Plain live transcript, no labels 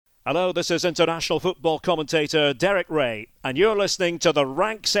Hello, this is international football commentator Derek Ray, and you're listening to the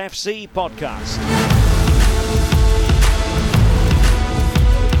Ranks FC podcast.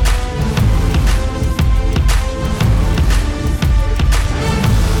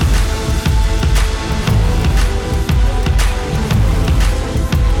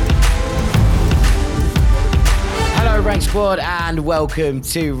 Ranks Squad, and welcome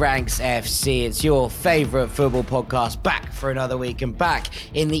to Ranks FC. It's your favourite football podcast, back for another week and back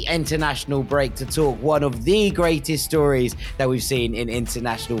in the international break to talk one of the greatest stories that we've seen in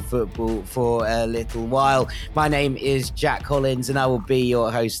international football for a little while. My name is Jack Collins and I will be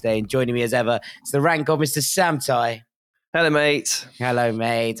your host today, and joining me as ever is the rank of Mr. Sam Tighe. Hello, mate. Hello,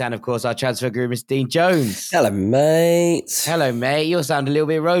 mate. And of course, our transfer guru, Mr. Dean Jones. Hello, mate. Hello, mate. You sound a little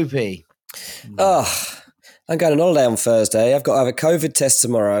bit ropey. I'm going on holiday on Thursday. I've got to have a COVID test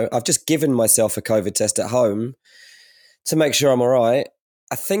tomorrow. I've just given myself a COVID test at home to make sure I'm all right.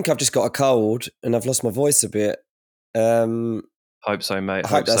 I think I've just got a cold and I've lost my voice a bit. Hope so, mate. I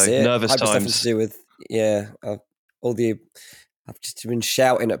hope that's it. Nervous I hope times. It's nothing to do with, I've just been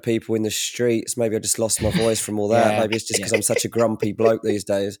shouting at people in the streets. Maybe I just lost my voice from all that. Maybe it's just because I'm such a grumpy bloke these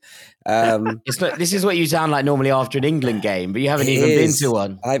days. This is what you sound like normally after an England game, but you haven't even been to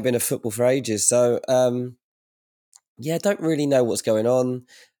one. I haven't been to football for ages. So, don't really know what's going on.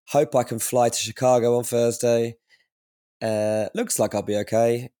 Hope I can fly to Chicago on Thursday. Looks like I'll be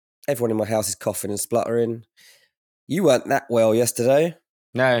okay. Everyone in my house is coughing and spluttering. You weren't that well yesterday.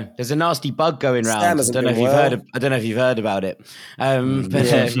 No, there's a nasty bug going round. I don't know if you've heard about it. It's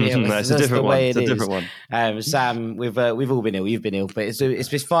a different one. It's a different one. Sam, we've all been ill. You've been ill, but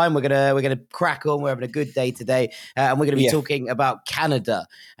it's fine. We're gonna crack on. We're having a good day today, and we're gonna be talking about Canada.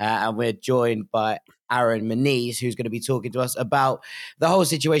 And we're joined by Aaron Moniz, who's going to be talking to us about the whole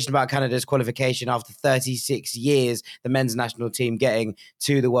situation about Canada's qualification after 36 years, the men's national team getting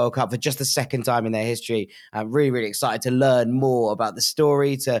to the World Cup for just the second time in their history. I'm really, really excited to learn more about the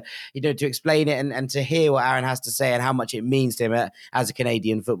story, to explain it and to hear what Aaron has to say and how much it means to him as a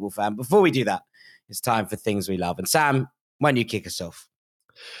Canadian football fan. Before we do that, it's time for Things We Love. And Sam, why don't you kick us off?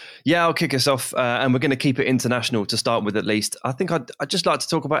 Yeah, I'll kick us off, and we're going to keep it international to start with at least. I think I'd just like to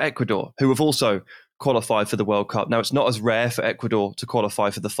talk about Ecuador, who have also qualified for the World Cup. Now, it's not as rare for Ecuador to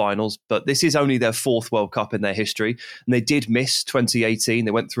qualify for the finals, but this is only their fourth World Cup in their history, and they did miss 2018.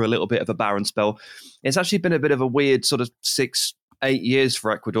 They went through a little bit of a barren spell. It's actually been a bit of a weird sort of 6-8 years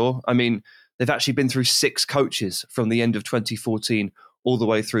for Ecuador. I mean, they've actually been through 6 coaches from the end of 2014 all the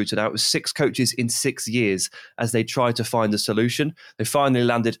way through to now. It was 6 coaches in 6 years as they tried to find a solution. They finally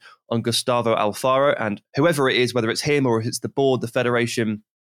landed on Gustavo Alfaro, and whoever it is, whether it's him or it's the board, the federation,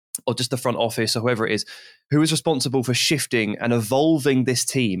 or just the front office or whoever it is, who is responsible for shifting and evolving this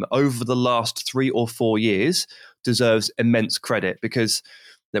team over the last 3 or 4 years, deserves immense credit, because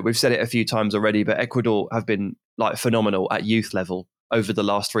we've said it a few times already, but Ecuador have been like phenomenal at youth level over the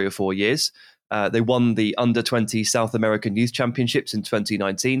last 3 or 4 years. They won the Under-20 South American Youth Championships in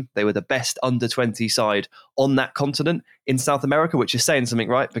 2019. They were the best Under-20 side on that continent in South America, which is saying something,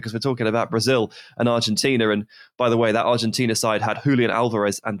 right? Because we're talking about Brazil and Argentina. And by the way, that Argentina side had Julian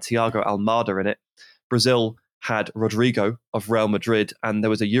Alvarez and Thiago Almada in it. Brazil had Rodrigo of Real Madrid, and there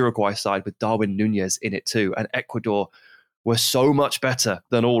was a Uruguay side with Darwin Nunez in it too. And Ecuador were so much better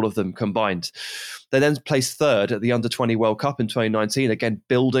than all of them combined. They then placed third at the Under-20 World Cup in 2019, again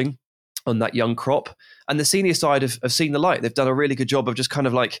building on that young crop. And the senior side have seen the light. They've done a really good job of just kind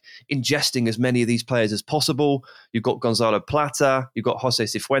of like ingesting as many of these players as possible. You've got Gonzalo Plata, you've got Jose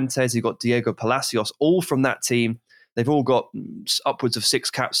Cifuentes, you've got Diego Palacios, all from that team. They've all got upwards of 6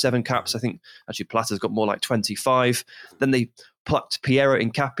 caps, 7 caps. I think actually Plata's got more like 25. Then they plucked Piero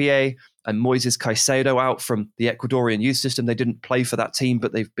Hincapié and Moises Caicedo out from the Ecuadorian youth system. They didn't play for that team,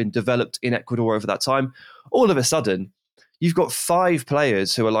 but they've been developed in Ecuador over that time. All of a sudden, you've got 5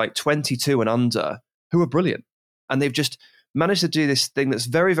 players who are like 22 and under who are brilliant. And they've just managed to do this thing that's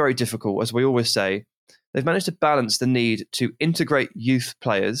very, very difficult, as we always say. They've managed to balance the need to integrate youth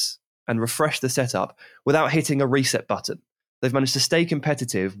players and refresh the setup without hitting a reset button. They've managed to stay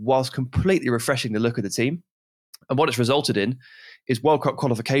competitive whilst completely refreshing the look of the team. And what it's resulted in is World Cup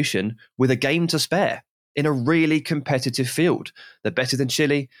qualification with a game to spare in a really competitive field. They're better than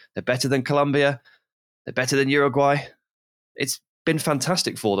Chile. They're better than Colombia. They're better than Uruguay. It's been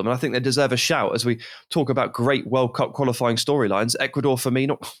fantastic for them, and I think they deserve a shout as we talk about great World Cup qualifying storylines. Ecuador, for me,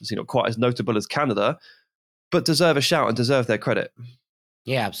 not quite as notable as Canada, but deserve a shout and deserve their credit.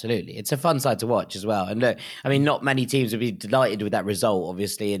 Yeah, absolutely. It's a fun side to watch as well. And look, I mean, not many teams would be delighted with that result,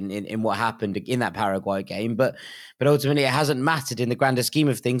 obviously, in what happened in that Paraguay game. But ultimately, it hasn't mattered in the grander scheme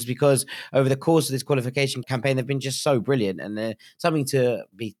of things, because over the course of this qualification campaign, they've been just so brilliant, and something to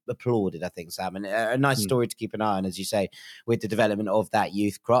be applauded, I think, Sam. And a nice story to keep an eye on, as you say, with the development of that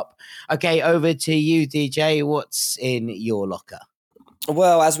youth crop. Okay, over to you, DJ. What's in your locker?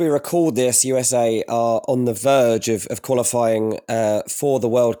 Well, as we record this, USA are on the verge of qualifying for the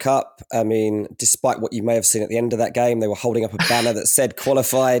World Cup. I mean, despite what you may have seen at the end of that game, they were holding up a banner that said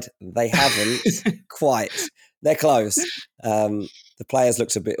qualified. They haven't quite. They're close. The players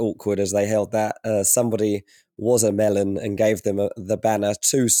looked a bit awkward as they held that. Somebody was a melon and gave them the banner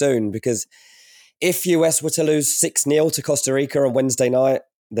too soon, because if US were to lose 6-0 to Costa Rica on Wednesday night,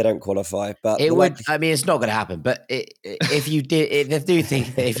 they don't qualify. But it would. I mean, it's not going to happen. But if you did, I do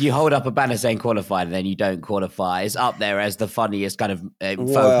think that if you hold up a banner saying qualified and then you don't qualify, it's up there as the funniest kind of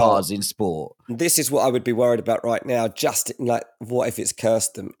faux pas in sport. This is what I would be worried about right now. Just like, what if it's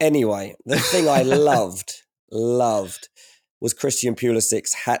cursed them? Anyway, the thing I loved was Christian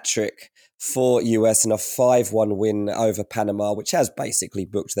Pulisic's hat trick for US in a 5-1 win over Panama, which has basically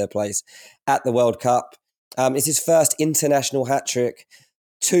booked their place at the World Cup. It's his first international hat trick.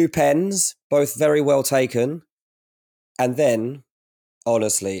 2 pens, both very well taken. And then,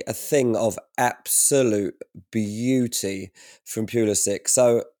 honestly, a thing of absolute beauty from Pulisic.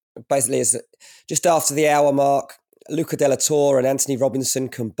 So basically, it's just after the hour mark, Luca de la Torre and Anthony Robinson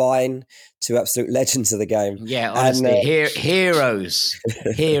combine, 2 absolute legends of the game. Yeah, honestly, heroes.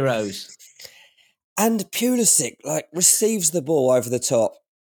 Heroes. And Pulisic, receives the ball over the top.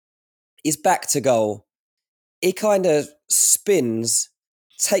 He's back to goal. He kind of spins,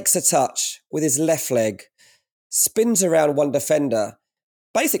 takes a touch with his left leg, spins around one defender,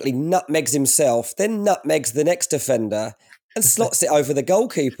 basically nutmegs himself, then nutmegs the next defender, and slots it over the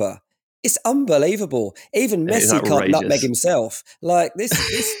goalkeeper. It's unbelievable. Even Messi can't nutmeg himself.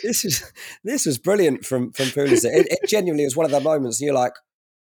 This was brilliant from Pulisic. It genuinely was one of the moments, and you're like,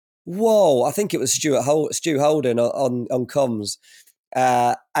 whoa! I think it was Stu Holden on comms,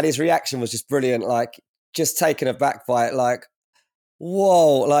 and his reaction was just brilliant. Just taken aback by it.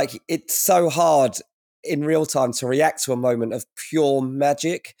 Whoa, it's so hard in real time to react to a moment of pure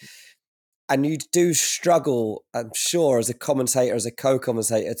magic. And you do struggle, I'm sure, as a commentator, as a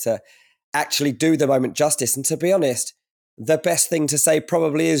co-commentator, to actually do the moment justice. And to be honest, the best thing to say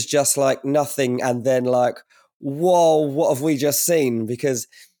probably is just nothing, and then whoa, what have we just seen? Because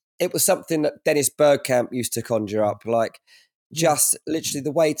it was something that Dennis Bergkamp used to conjure up. Just literally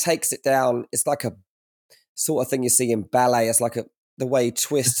the way he takes it down, it's like a sort of thing you see in ballet. It's the way he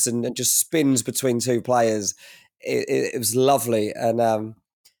twists and just spins between 2 players. It was lovely. And,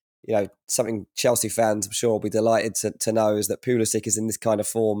 something Chelsea fans, I'm sure, will be delighted to know is that Pulisic is in this kind of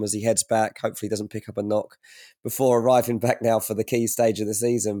form as he heads back. Hopefully he doesn't pick up a knock before arriving back now for the key stage of the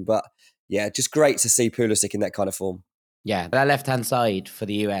season. But yeah, just great to see Pulisic in that kind of form. Yeah, that left-hand side for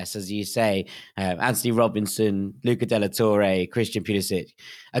the US, as you say, Anthony Robinson, Luca de la Torre, Christian Pulisic,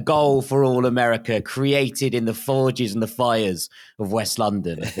 a goal for all America created in the forges and the fires of West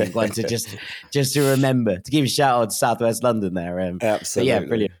London. I think one to just to remember, to give a shout out to Southwest London there. Absolutely. Yeah,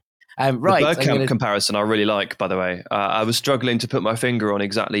 brilliant. Right. The Bergkamp comparison I really like, by the way. I was struggling to put my finger on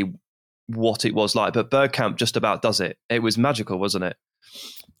exactly what it was like, but Bergkamp just about does it. It was magical, wasn't it?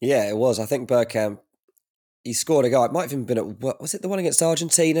 Yeah, it was. I think Bergkamp, he scored a goal. It might have even been was it the one against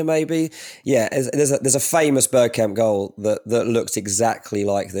Argentina, maybe? Yeah, there's a famous Bergkamp goal that looks exactly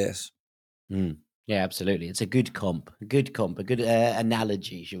like this. Yeah, absolutely. It's a good comp, a good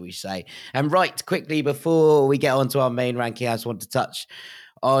analogy, shall we say. And right, quickly, before we get on to our main ranking, I just want to touch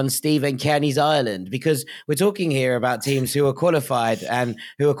on Stephen Kenny's Ireland, because we're talking here about teams who are qualified and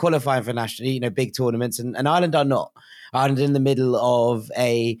who are qualifying for national, big tournaments, and Ireland are not. Ireland in the middle of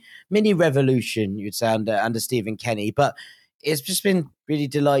a mini revolution, you'd say, under Stephen Kenny, but it's just been really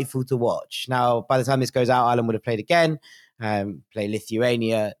delightful to watch. Now, by the time this goes out, Ireland would have played again, play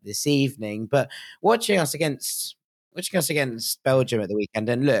Lithuania this evening, but watching us against Belgium at the weekend,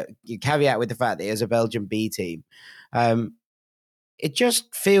 and look, you caveat with the fact that it is a Belgian B team, it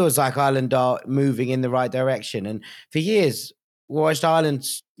just feels like Ireland are moving in the right direction. And for years, we watched Ireland,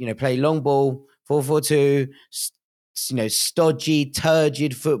 play long ball, 4-4-2, stodgy,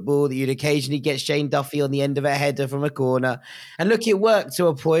 turgid football that you'd occasionally get Shane Duffy on the end of a header from a corner. And look, it worked to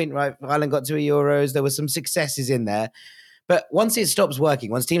a point, right? Ireland got to a Euros. There were some successes in there. But once it stops working,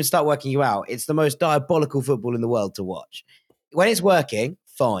 once teams start working you out, it's the most diabolical football in the world to watch. When it's working,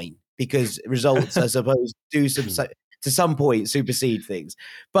 fine, because results, I suppose, do to some point supersede things.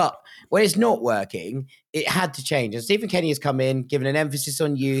 But when it's not working, it had to change. And Stephen Kenny has come in, given an emphasis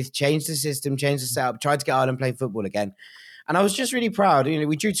on youth, changed the system, changed the setup, tried to get Ireland playing football again. And I was just really proud.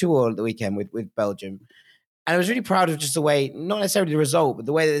 We drew 2-2 at the weekend with Belgium. And I was really proud of just the way, not necessarily the result, but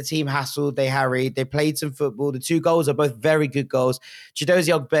the way that the team hassled, they harried, they played some football. The 2 goals are both very good goals.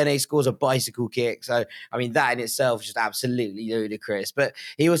 Chidozie Ogbene scores a bicycle kick. So, that in itself is just absolutely ludicrous. But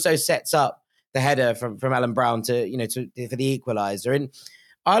he also sets up the header from Alan Brown for the equaliser. And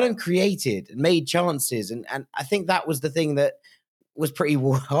Ireland created and made chances. And I think that was the thing that was pretty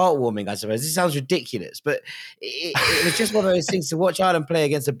heartwarming, I suppose. This sounds ridiculous, but it was just one of those things to watch Ireland play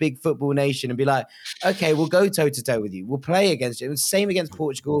against a big football nation and be like, okay, we'll go toe-to-toe with you. We'll play against you. It was the same against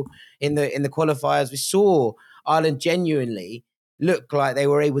Portugal in the qualifiers. We saw Ireland genuinely look like they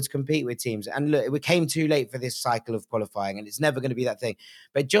were able to compete with teams. And look, it came too late for this cycle of qualifying, and it's never going to be that thing.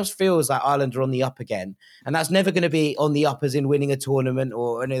 But it just feels like Ireland are on the up again. And that's never going to be on the up as in winning a tournament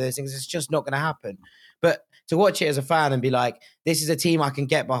or any of those things. It's just not going to happen. But to watch it as a fan and be like, this is a team I can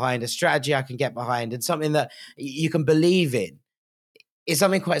get behind, a strategy I can get behind, and something that you can believe in, is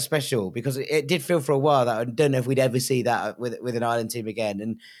something quite special, because it did feel for a while that I don't know if we'd ever see that with an Ireland team again.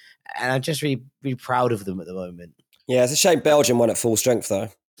 And I'm just really, really proud of them at the moment. Yeah, it's a shame Belgium won at full strength, though.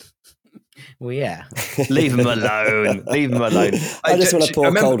 Well, yeah. Leave him alone. Leave him alone. I just want to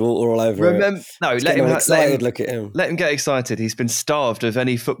pour cold water all over it. No, let him excited. Look at him. Let him get excited. He's been starved of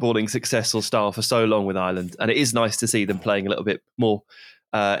any footballing success or style for so long with Ireland, and it is nice to see them playing a little bit more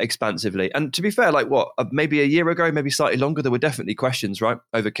expansively. And to be fair, maybe a year ago, maybe slightly longer, there were definitely questions, right,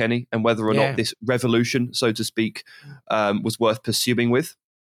 over Kenny and whether or not this revolution, so to speak, was worth pursuing with.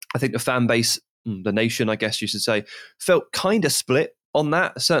 I think the fan base, the nation, I guess you should say, felt kind of split on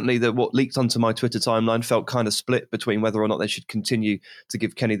that. Certainly what leaked onto my Twitter timeline felt kind of split between whether or not they should continue to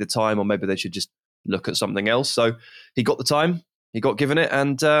give Kenny the time, or maybe they should just look at something else. So he got the time, he got given it,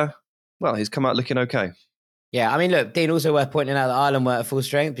 and he's come out looking okay. Yeah, look, Dean, also worth pointing out that Ireland weren't at full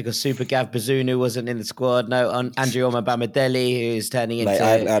strength because Super Gav Bazunu wasn't in the squad. No, Andrew Omabamidele, who's turning into... Mate, I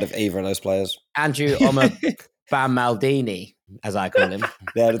haven't heard of either of those players. Andrew Omabamaldini, as I call him.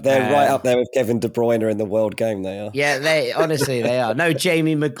 They're right up there with Kevin De Bruyne in the world game, they are. Yeah, they are. No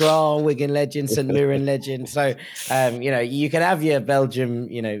Jamie McGrath, Wigan legend, St Mirren legend. So, you can have your Belgium,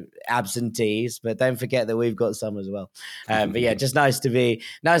 absentees, but don't forget that we've got some as well. But yeah, just nice to be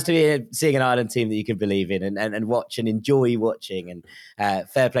seeing an Ireland team that you can believe in and watch and enjoy watching. And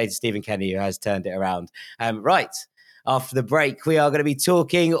fair play to Stephen Kenny, who has turned it around. Right, after the break, we are going to be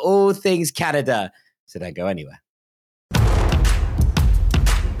talking all things Canada. So don't go anywhere.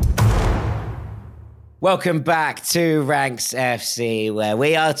 Welcome back to Ranks FC, where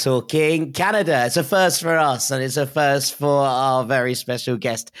we are talking Canada. It's a first for us, and it's a first for our very special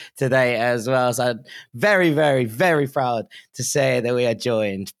guest today as well. So I'm very, very, very proud to say that we are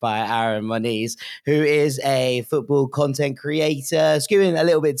joined by Aaron Moniz, who is a football content creator, skewing a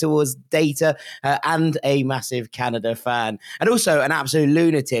little bit towards data, and a massive Canada fan, and also an absolute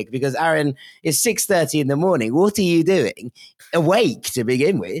lunatic, because Aaron, is 6:30 in the morning. What are you doing? Awake to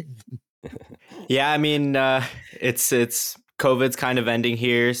begin with. Yeah, it's COVID's kind of ending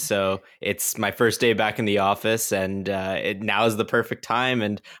here, so it's my first day back in the office, and now is the perfect time.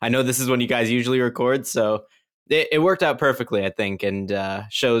 And I know this is when you guys usually record, so it worked out perfectly, I think, and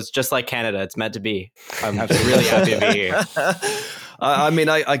shows just like Canada, it's meant to be. I'm really happy to be here.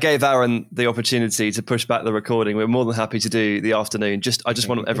 I gave Aaron the opportunity to push back the recording. We're more than happy to do the afternoon. I just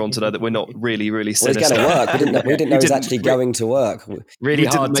want everyone to know that we're not really, really sinister. Well, it's going to work. We didn't know he was actually going to work. Really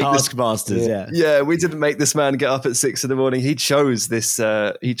hard taskmasters, Yeah, we didn't make this man get up at 6 a.m. He chose this.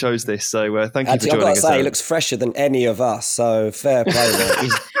 So thank you for joining us. I've got to say, he looks fresher than any of us. So fair play.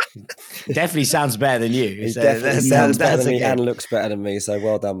 Definitely sounds better than you. He definitely sounds better than me and looks better than me. So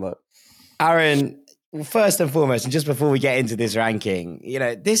well done, mate. Aaron, first and foremost, and just before we get into this ranking,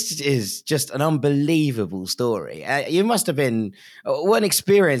 this is just an unbelievable story. You must have been, what an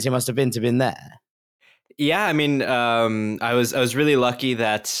experience it must have been to been there. Yeah, I was really lucky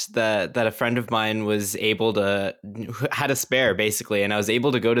that a friend of mine was able to, had a spare basically, and I was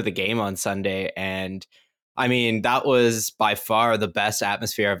able to go to the game on Sunday. And that was by far the best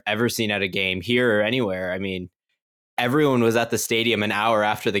atmosphere I've ever seen at a game, here or anywhere. Everyone was at the stadium an hour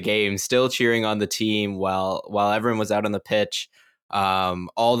after the game, still cheering on the team while everyone was out on the pitch.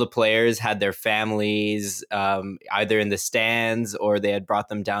 All the players had their families either in the stands or they had brought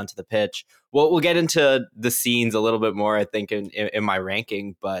them down to the pitch. We'll get into the scenes a little bit more, I think, in my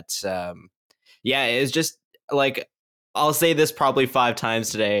ranking. But it was just like, I'll say this probably 5 times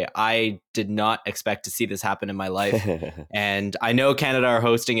today. I did not expect to see this happen in my life. And I know Canada are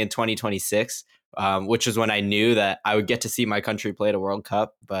hosting in 2026. which was when I knew that I would get to see my country play at a World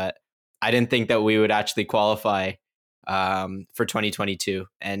Cup. But I didn't think that we would actually qualify for 2022,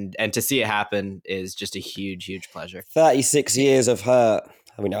 and to see it happen is just a huge pleasure. 36 years of hurt.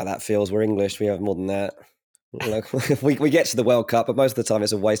 We know how that feels. We're English. We have more than that. Look, we get to the World Cup, but most of the time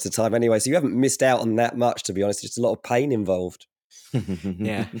it's a waste of time anyway. So you haven't missed out on that much, to be honest. It's just a lot of pain involved.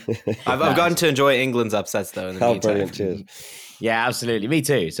 Yeah, I've gotten to enjoy England's upsets though. In the meantime. Brilliant! Cheers. Yeah, absolutely. Me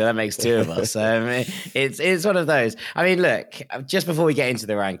too. So that makes two of us. It's one of those. I mean, look, just before we get into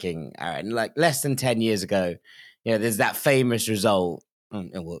the ranking, Aaron, like less than 10 years ago, there's that famous result,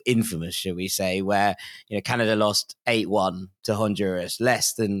 well, infamous, shall we say, where Canada lost 8-1 to Honduras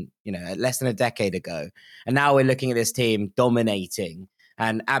less than a decade ago, and now we're looking at this team dominating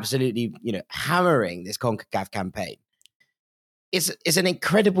and absolutely hammering this CONCACAF campaign. It's an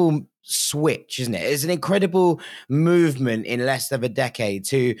incredible switch, isn't it? It's an incredible movement in less than a decade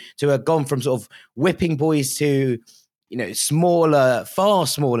to have gone from sort of whipping boys to smaller, far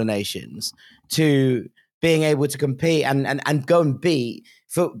smaller nations to being able to compete and go and beat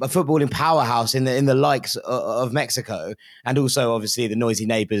a footballing powerhouse in the likes of Mexico, and also obviously the noisy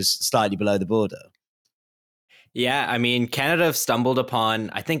neighbours slightly below the border. Yeah, I mean, Canada have stumbled upon,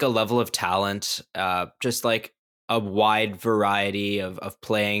 I think, a level of talent, just like a wide variety of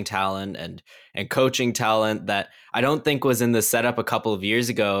playing talent and coaching talent that I don't think was in the setup a couple of years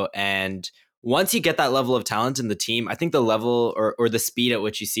ago. And once you get that level of talent in the team, I think the level or the speed at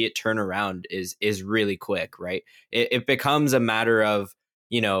which you see it turn around is really quick, right? It becomes a matter of,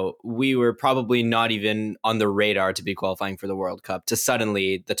 we were probably not even on the radar to be qualifying for the World Cup to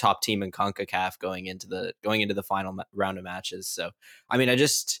suddenly the top team in CONCACAF going into the final round of matches. So, I mean,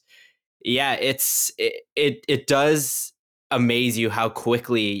 it does amaze you how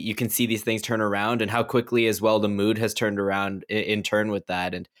quickly you can see these things turn around, and how quickly as well the mood has turned around in turn with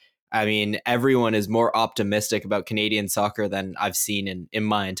that. And I mean, everyone is more optimistic about Canadian soccer than I've seen in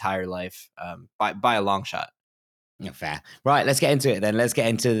my entire life, by a long shot. Yeah, fair. Right, let's get into it then. Let's get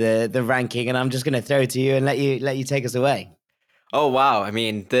into the ranking, and I'm just going to throw it to you and let you take us away. Oh wow! I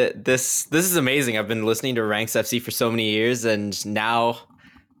mean, this is amazing. I've been listening to Ranks FC for so many years, and now,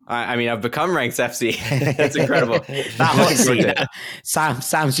 I mean, I've become Ranks FC. That's incredible. That hot seat.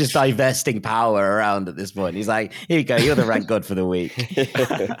 Sam's just divesting power around at this point. He's like, here you go, you're the rank god for the week.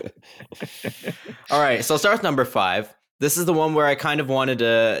 All right, so I'll start with number 5. This is the one where I kind of wanted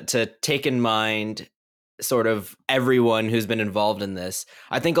to take in mind sort of everyone who's been involved in this.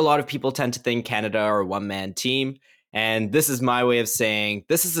 I think a lot of people tend to think Canada are a one-man team, and this is my way of saying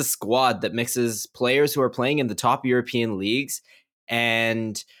this is a squad that mixes players who are playing in the top European leagues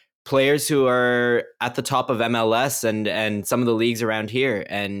and players who are at the top of MLS and some of the leagues around here,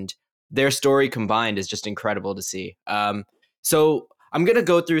 and their story combined is just incredible to see. So I'm going to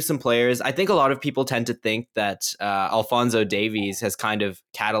go through some players. I think a lot of people tend to think that Alphonso Davies has kind of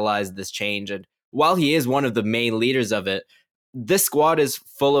catalyzed this change, and while he is one of the main leaders of it, this squad is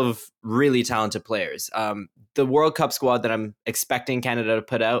full of really talented players. The World Cup squad that I'm expecting Canada to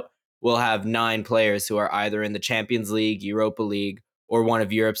put out will have 9 players who are either in the Champions League, Europa League, or one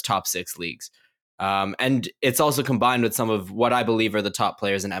of Europe's top 6 leagues. And it's also combined with some of what I believe are the top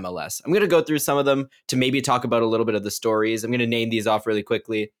players in MLS. I'm going to go through some of them to maybe talk about a little bit of the stories. I'm going to name these off really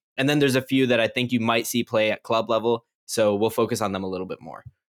quickly. And then there's a few that I think you might see play at club level, so we'll focus on them a little bit more.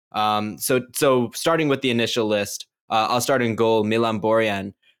 So starting with the initial list, I'll start in goal, Milan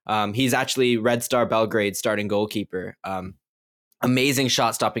Borjan. He's actually Red Star Belgrade's starting goalkeeper. Amazing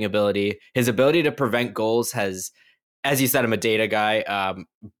shot stopping ability. His ability to prevent goals has, as you said, I'm a data guy,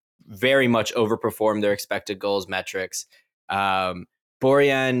 very much overperformed their expected goals metrics.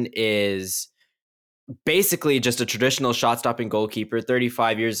 Borjan is basically just a traditional shot stopping goalkeeper,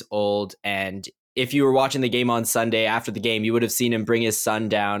 35 years old, and if you were watching the game on Sunday after the game, you would have seen him bring his son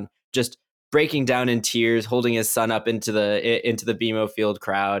down, just breaking down in tears, holding his son up into the BMO Field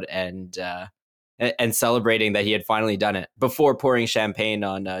crowd and celebrating that he had finally done it before pouring champagne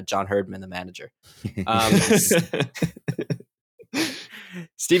on John Herdman, the manager.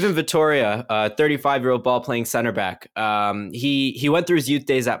 Steven Vittoria, 35-year-old ball-playing center back. He went through his youth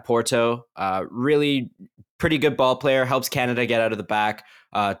days at Porto. Really pretty good ball player, helps Canada get out of the back.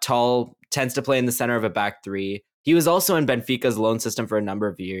 Tall, tends to play in the center of a back 3. He was also in Benfica's loan system for a number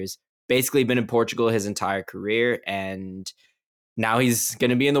of years. Basically been in Portugal his entire career, and now he's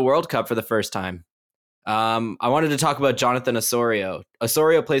going to be in the World Cup for the first time. I wanted to talk about Jonathan Osorio.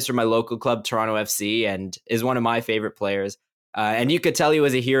 Osorio plays for my local club, Toronto FC, and is one of my favorite players. And you could tell he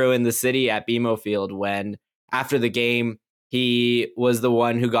was a hero in the city at BMO Field when, after the game, he was the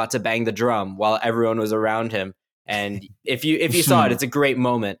one who got to bang the drum while everyone was around him. And if you saw it, it's a great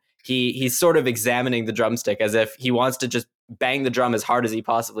moment. he's sort of examining the drumstick as if he wants to just bang the drum as hard as he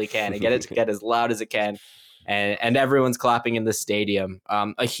possibly can and get it to get as loud as it can. And everyone's clapping in the stadium.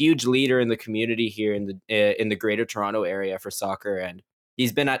 A huge leader in the community here in the Greater Toronto area for soccer, and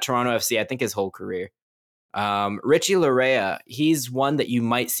he's been at Toronto FC, I think, his whole career. Richie Laryea, he's one that you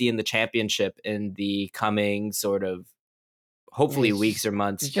might see in the championship in the coming sort of hopefully weeks or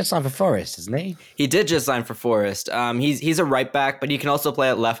months. He's just signed for Forest, isn't he? He did just sign for Forest. He's a right back, but he can also play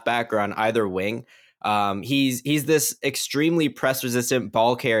at left back or on either wing. He's this extremely press resistant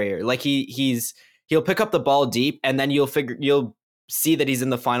ball carrier. Like he'll pick up the ball deep, and then you'll see that he's in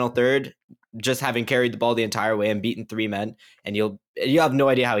the final third, just having carried the ball the entire way and beaten 3 men, and you have no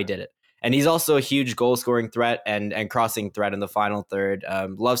idea how he did it. And he's also a huge goal scoring threat and crossing threat in the final third.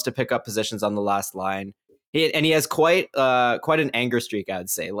 Loves to pick up positions on the last line. He has quite an anger streak, I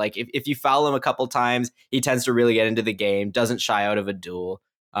would say. Like if you foul him a couple times, he tends to really get into the game, doesn't shy out of a duel.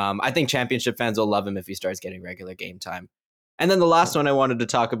 I think championship fans will love him if he starts getting regular game time. And then the last one I wanted to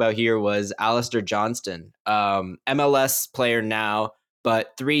talk about here was Alistair Johnston, MLS player now,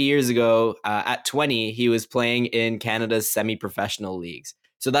 but 3 years ago at 20, he was playing in Canada's semi-professional leagues.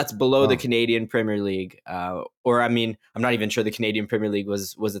 So that's below the Canadian Premier League. I'm not even sure the Canadian Premier League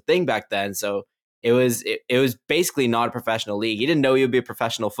was a thing back then. So it was basically not a professional league. He didn't know he would be a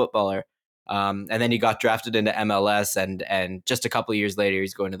professional footballer. And then he got drafted into MLS, and just a couple of years later,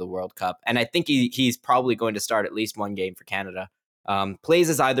 he's going to the World Cup. And I think he's probably going to start at least one game for Canada. Plays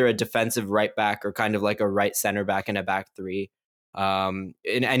as either a defensive right back or kind of like a right center back in a back three. And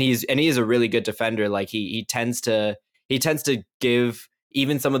he is a really good defender. Like he tends to give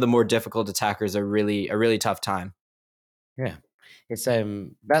even some of the more difficult attackers a really tough time. Yeah, it's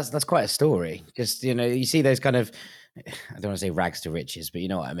that's quite a story. Just you see those kind of, I don't want to say rags to riches, but you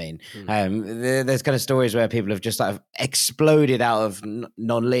know what I mean. There's kind of stories where people have just sort of exploded out of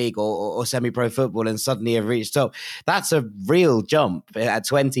non-league or semi-pro football and suddenly have reached top. That's a real jump at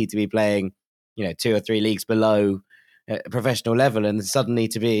 20 to be playing, 2 or 3 leagues below professional level, and suddenly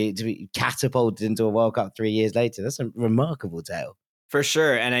to be catapulted into a World Cup 3 years later. That's a remarkable tale. For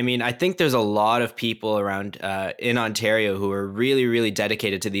sure. And I mean, I think there's a lot of people around in Ontario who are really, really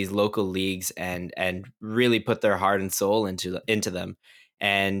dedicated to these local leagues and really put their heart and soul into them.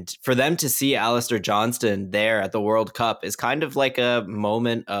 And for them to see Alistair Johnston there at the World Cup is kind of like a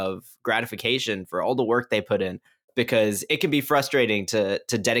moment of gratification for all the work they put in, because it can be frustrating to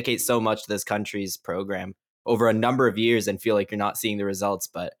dedicate so much to this country's program over a number of years and feel like you're not seeing the results.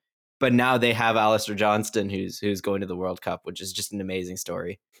 But now they have Alistair Johnston who's going to the World Cup, which is just an amazing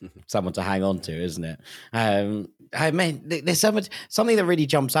story. Someone to hang on to, isn't it? There's something that really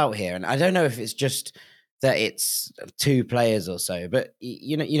jumps out here, and I don't know if it's just that it's 2 players or so, but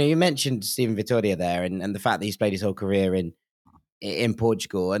you mentioned Steven Vitória there, and the fact that he's played his whole career in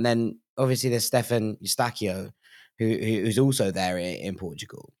Portugal, and then obviously there's Stefan Eustáquio, who's also there in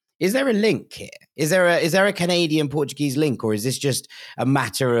Portugal. Is there a link here? Is there a Canadian-Portuguese link, or is this just a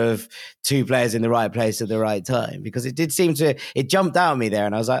matter of 2 players in the right place at the right time? Because it did seem to, it jumped out at me there,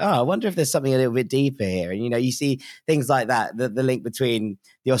 and I was like, I wonder if there's something a little bit deeper here. And, you see things like that, the link between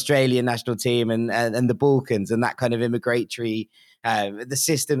the Australian national team and the Balkans and that kind of immigratory, the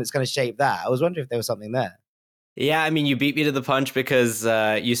system that's going to shape that. I was wondering if there was something there. Yeah, I mean, you beat me to the punch because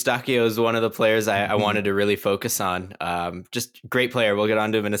Eustáquio is one of the players I wanted to really focus on. Just great player. We'll get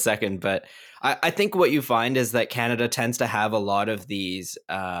on to him in a second. But I think what you find is that Canada tends to have a lot of these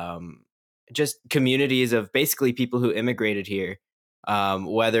just communities of basically people who immigrated here,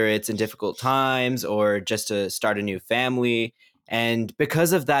 whether it's in difficult times or just to start a new family. And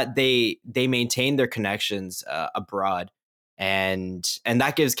because of that, they maintain their connections abroad. And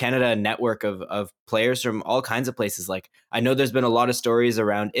that gives Canada a network of players from all kinds of places. Like, I know there's been a lot of stories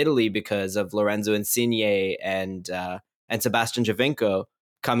around Italy because of Lorenzo Insigne and Sebastian Giovinco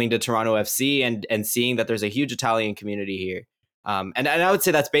coming to Toronto FC and seeing that there's a huge Italian community here. And I would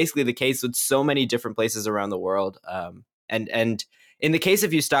say that's basically the case with so many different places around the world. And in the case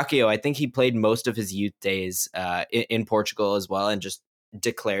of Eustáquio, I think he played most of his youth days in Portugal as well and just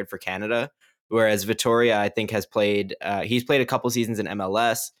declared for Canada. Whereas Vitória, I think, has played. He's played a couple seasons in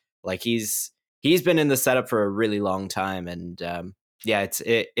MLS. Like he's been in the setup for a really long time, and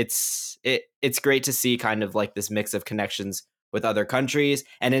it's great to see kind of like this mix of connections with other countries.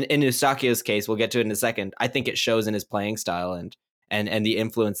 And in Eustáquio's case, we'll get to it in a second. I think it shows in his playing style and the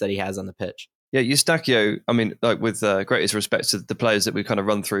influence that he has on the pitch. Yeah, Eustáquio, I mean, like with greatest respect to the players that we kind of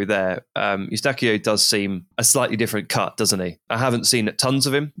run through there, Eustáquio does seem a slightly different cut, doesn't he? I haven't seen tons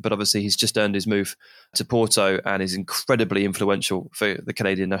of him, but obviously he's just earned his move to Porto and is incredibly influential for the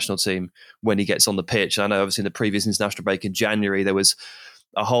Canadian national team when he gets on the pitch. And I know obviously in the previous international break in January, there was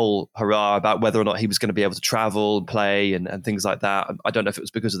a whole hurrah about whether or not he was going to be able to travel and play and things like that. I don't know if it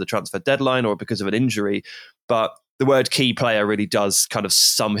was because of the transfer deadline or because of an injury, but the word key player really does kind of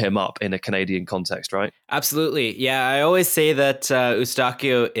sum him up in a Canadian context, right? Absolutely. Yeah, I always say that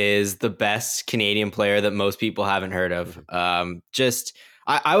Eustáquio is the best Canadian player that most people haven't heard of.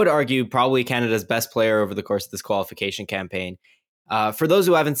 I would argue probably Canada's best player over the course of this qualification campaign. For those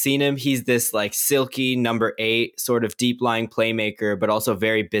who haven't seen him, he's this like silky number 8 sort of deep lying playmaker, but also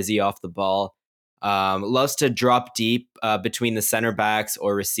very busy off the ball. Loves to drop deep between the center backs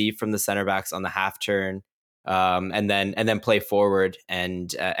or receive from the center backs on the half turn. And then play forward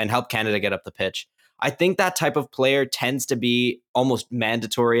and help Canada get up the pitch. I think that type of player tends to be almost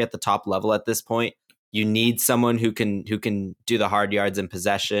mandatory at the top level at this point. You need someone who can do the hard yards in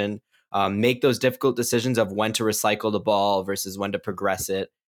possession, make those difficult decisions of when to recycle the ball versus when to progress it,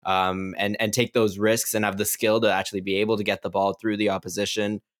 and take those risks and have the skill to actually be able to get the ball through the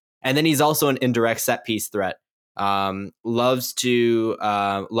opposition. And then he's also an indirect set piece threat. Loves to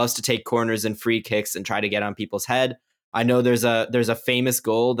take corners and free kicks and try to get on people's head. I know there's a famous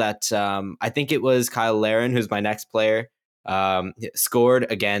goal that I think it was Kyle Larin, who's my next player, scored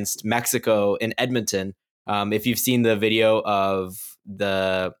against Mexico in Edmonton. If you've seen the video of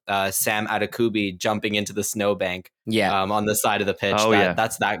the Sam Adekubi jumping into the snowbank, on the side of the pitch,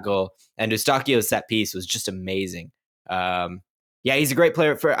 that's that goal. And Eustáquio's set piece was just amazing. Yeah, he's a great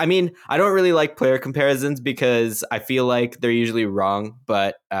player. I don't really like player comparisons because I feel like they're usually wrong,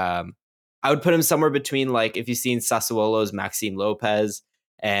 but I would put him somewhere between, like, if you've seen Sassuolo's Maxime Lopez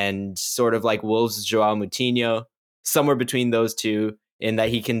and sort of like Wolves' Joao Moutinho, somewhere between those two, in that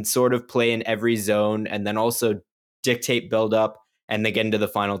he can sort of play in every zone and then also dictate build up and then get into the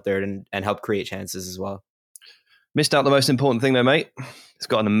final third and help create chances as well. Missed out the most important thing though, mate. He's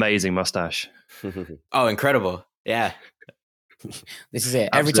got an amazing mustache. Oh, incredible. Yeah. This is it.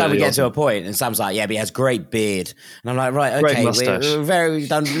 Every time we get to a point, and Sam's like, "Yeah, but he has great beard," and I'm like, "Right, okay, we've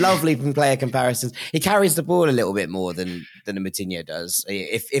done lovely player comparisons. He carries the ball a little bit more than a Moutinho does.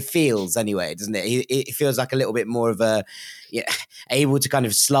 It feels anyway, doesn't it? It feels like a little bit more of able to kind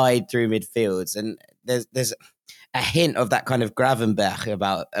of slide through midfields, and there's a hint of that kind of Gravenberch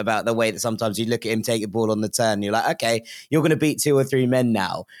about the way that sometimes you look at him take the ball on the turn and you're like, okay, you're going to beat 2 or 3 men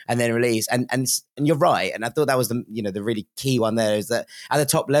now and then release. And you're right. And I thought that was the really key one there, is that at the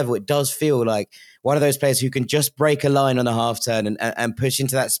top level, it does feel like one of those players who can just break a line on a half turn and push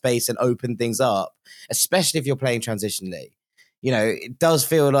into that space and open things up, especially if you're playing transitionally. It does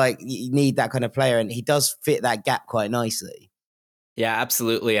feel like you need that kind of player, and he does fit that gap quite nicely. Yeah,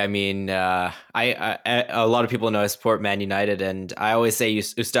 absolutely. I mean, a lot of people know I support Man United, and I always say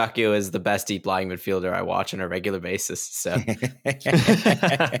Eustáquio is the best deep lying midfielder I watch on a regular basis. So, I think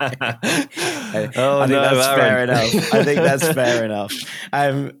that's fair enough.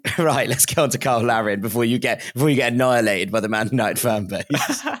 Right, let's go on to Kyle Larin before you get annihilated by the Man United fan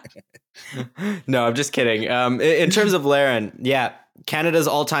base. No, I'm just kidding. In terms of Larin, yeah. Canada's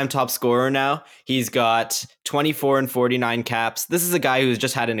all-time top scorer now. He's got 24 and 49 caps. This is a guy who's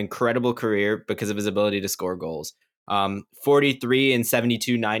just had an incredible career because of his ability to score goals. 43 and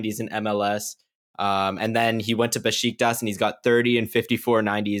 72 90s in MLS. And then he went to Besiktas and he's got 30 and 54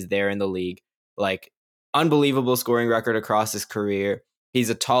 90s there in the league. Like, unbelievable scoring record across his career. He's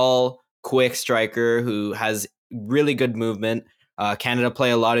a tall, quick striker who has really good movement. Canada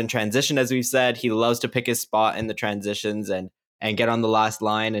play a lot in transition, as we've said. He loves to pick his spot in the transitions and get on the last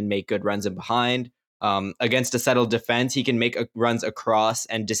line and make good runs in behind. Against a settled defense, he can make runs across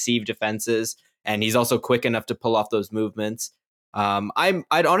and deceive defenses, and he's also quick enough to pull off those movements.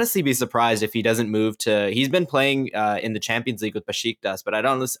 I'd honestly be surprised if he doesn't move to. He's been playing in the Champions League with Besiktas, but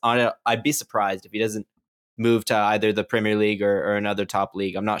I'd be surprised if he doesn't move to either the Premier League or another top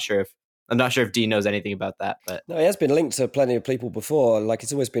league. I'm not sure if Dean knows anything about that, but no, he has been linked to plenty of people before. Like,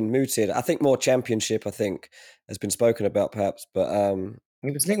 it's always been mooted. I think more Championship, has been spoken about perhaps, but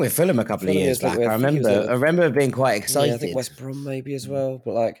he was linked with Fulham a couple of years back. I remember being quite excited. Yeah, I think West Brom maybe as well,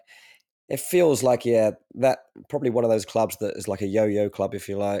 but like, it feels like that probably one of those clubs that is like a yo-yo club, if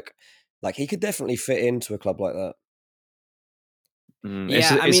you like. Like, he could definitely fit into a club like that.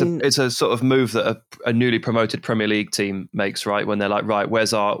 It's a sort of move that a newly promoted Premier League team makes, right? When they're like, right, where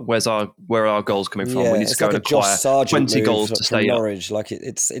are our goals coming from? Yeah, we need to go and acquire 20 goals to stay up. Norwich. Like,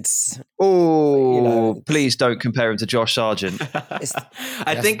 it's. Oh, please don't compare him to Josh Sargent.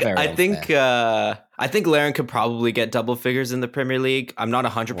 I think Larin could probably get double figures in the Premier League. I'm not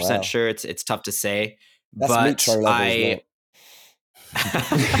 100% sure. It's tough to say. That's Mitro level, isn't it?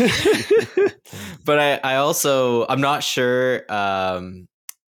 But I also, I'm not sure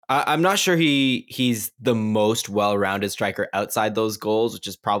I'm not sure he's the most well-rounded striker outside those goals, which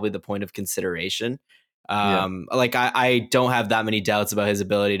is probably the point of consideration. Like I don't have that many doubts about his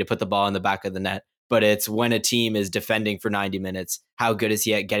ability to put the ball in the back of the net, but it's when a team is defending for 90 minutes, how good is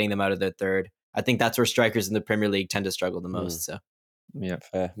he at getting them out of their third? I think that's where strikers in the Premier League tend to struggle the most. So Yeah,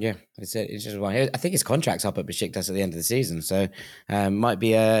 fair. Yeah, it's just one. I think his contract's up at Besiktas at the end of the season, so might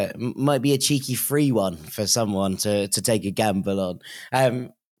be a cheeky free one for someone to take a gamble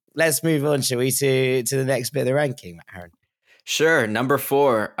on. Let's move on, shall we, to the next bit of the ranking, Aaron? Sure. Number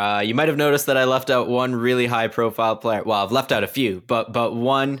 4. You might have noticed that I left out one really high profile player. Well, I've left out a few, but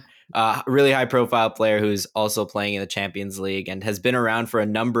one really high profile player who's also playing in the Champions League and has been around for a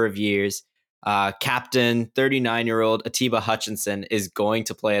number of years. Captain 39-year-old Atiba Hutchinson is going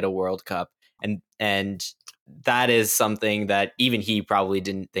to play at a World Cup, and that is something that even he probably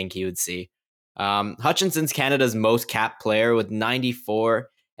didn't think he would see. Hutchinson's Canada's most capped player with 94.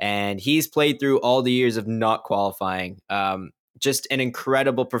 And he's played through all the years of not qualifying. Just an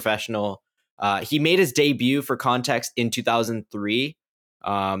incredible professional. He made his debut, for context, in 2003.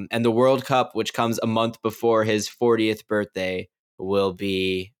 And the World Cup, which comes a month before his 40th birthday, will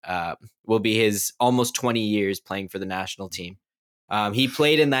be his almost 20 years playing for the national team. He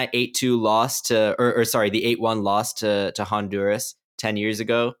played in that 8-2 loss the 8-1 loss to Honduras 10 years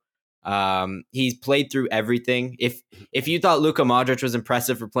ago. He's played through everything. If you thought Luka Modric was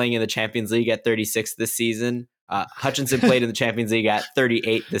impressive for playing in the Champions League at 36 this season, Hutchinson played in the Champions League at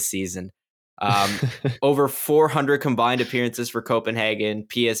 38 this season. Over 400 combined appearances for Copenhagen,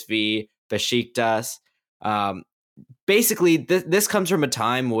 PSV, Besiktas. Basically, this comes from a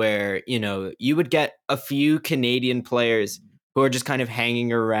time where, you would get a few Canadian players who are just kind of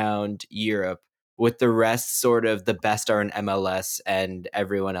hanging around Europe, with the rest sort of the best are in MLS and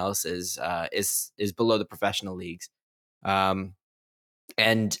everyone else is below the professional leagues.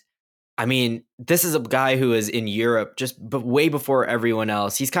 And I mean, this is a guy who is in Europe but way before everyone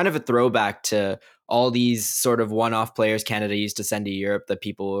else. He's kind of a throwback to all these sort of one-off players Canada used to send to Europe that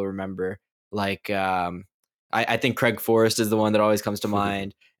people will remember. Like, I think Craig Forrest is the one that always comes to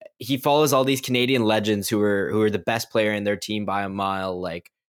mind. He follows all these Canadian legends who are the best player in their team by a mile,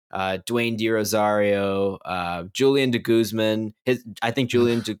 like Dwayne De Rosario, Julian de Guzman. I think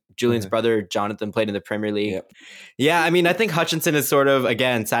Julian's brother Jonathan played in the Premier League. Yep. Yeah, I mean, I think Hutchinson is sort of,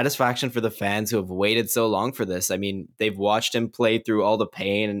 again, satisfaction for the fans who have waited so long for this. I mean, they've watched him play through all the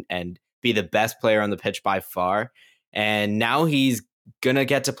pain and be the best player on the pitch by far, and now he's gonna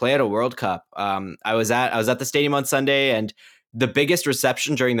get to play at a World Cup. I was at the stadium on Sunday, and the biggest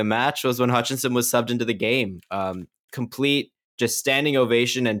reception during the match was when Hutchinson was subbed into the game. Complete just standing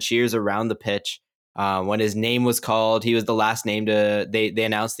ovation and cheers around the pitch. When his name was called, he was the last name they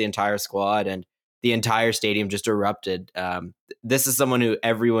announced the entire squad, and the entire stadium just erupted. This is someone who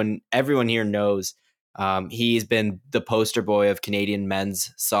everyone here knows. He's been the poster boy of Canadian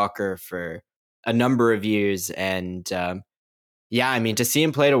men's soccer for a number of years, and I mean, to see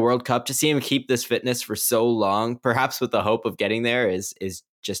him play at a World Cup, to see him keep this fitness for so long, perhaps with the hope of getting there, is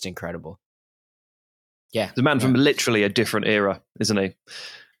just incredible. Yeah, the man from literally a different era, isn't he?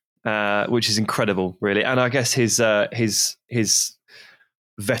 Which is incredible, really. And I guess his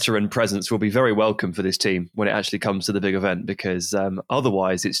veteran presence will be very welcome for this team when it actually comes to the big event, because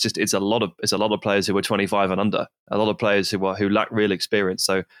otherwise it's a lot of players who are 25 and under, a lot of players who lack real experience.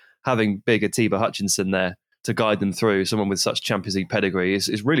 So having big Atiba Hutchinson there to guide them through, someone with such Champions League pedigree,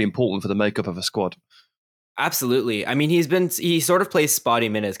 is really important for the makeup of a squad. Absolutely. I mean, he sort of plays spotty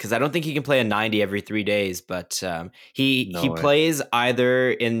minutes, because I don't think he can play a 90 every 3 days, but he plays either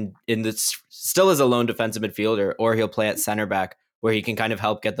in the still as a lone defensive midfielder, or he'll play at center back, where he can kind of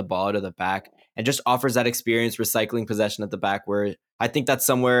help get the ball out of the back and just offers that experience recycling possession at the back, where I think that's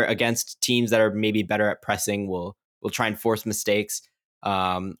somewhere against teams that are maybe better at pressing will try and force mistakes.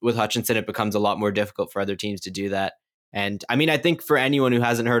 With Hutchinson, it becomes a lot more difficult for other teams to do that. And I mean, I think for anyone who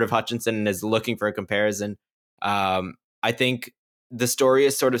hasn't heard of Hutchinson and is looking for a comparison, I think the story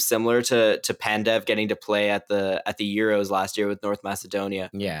is sort of similar to Pandev getting to play at the Euros last year with North Macedonia.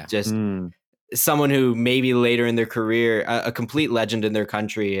 Yeah. Just someone who maybe later in their career, a complete legend in their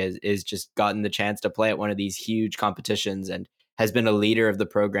country, is just gotten the chance to play at one of these huge competitions and has been a leader of the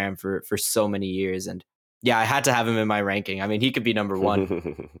program for so many years. And yeah, I had to have him in my ranking. I mean, he could be number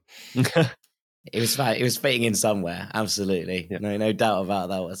one. It was fine. It was fitting in somewhere. Absolutely. Yeah. No doubt about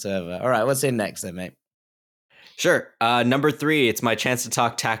that whatsoever. All right, what's in next then, mate? Sure. Number 3, it's my chance to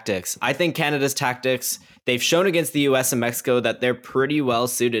talk tactics. I think Canada's tactics, they've shown against the US and Mexico that they're pretty well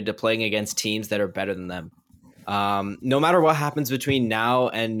suited to playing against teams that are better than them. No matter what happens between now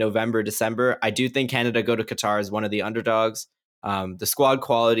and November, December, I do think Canada go to Qatar as one of the underdogs. The squad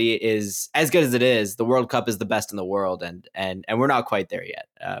quality is as good as it is. The World Cup is the best in the world, and we're not quite there yet.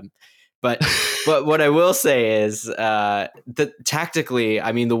 But what I will say is that tactically,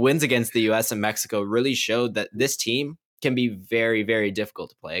 I mean, the wins against the U.S. and Mexico really showed that this team can be very, very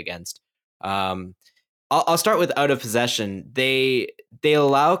difficult to play against. I'll start with out of possession. They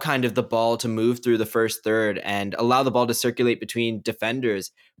allow kind of the ball to move through the first third and allow the ball to circulate between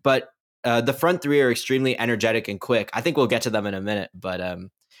defenders, but the front three are extremely energetic and quick. I think we'll get to them in a minute, but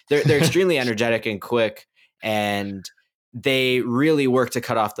they're extremely energetic and quick, and they really work to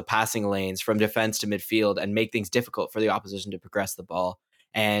cut off the passing lanes from defense to midfield and make things difficult for the opposition to progress the ball.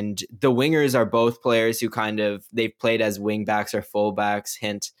 And the wingers are both players who they've played as wing backs or full backs,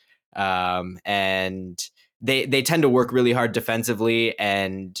 hint. And they tend to work really hard defensively,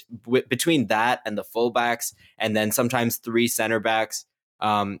 and between that and the fullbacks, and then sometimes 3 center backs,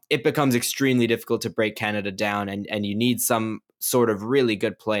 it becomes extremely difficult to break Canada down, and you need some sort of really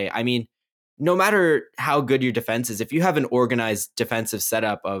good play. I mean, no matter how good your defense is, if you have an organized defensive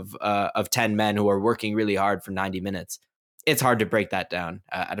setup of 10 men who are working really hard for 90 minutes, it's hard to break that down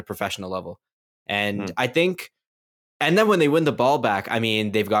at a professional level. And I think, and then when they win the ball back, I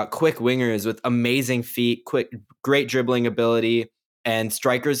mean, they've got quick wingers with amazing feet, great dribbling ability, and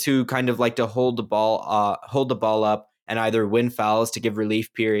strikers who kind of like to hold the ball up and either win fouls to give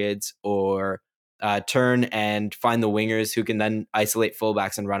relief periods, or turn and find the wingers who can then isolate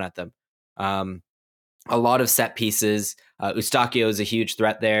fullbacks and run at them. A lot of set pieces. Eustáquio is a huge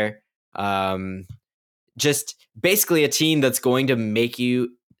threat there. Just basically a team that's going to make you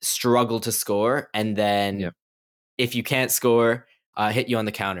struggle to score, and then if you can't score, hit you on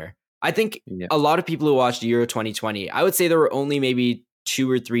the counter. I think a lot of people who watched Euro 2020, I would say there were only maybe 2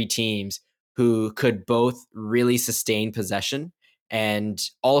 or 3 teams who could both really sustain possession and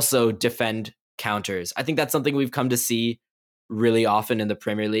also defend counters. I think that's something we've come to see really often in the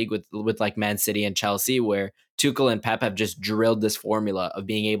Premier League with like Man City and Chelsea, where Tuchel and Pep have just drilled this formula of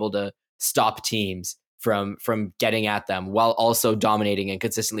being able to stop teams from getting at them while also dominating and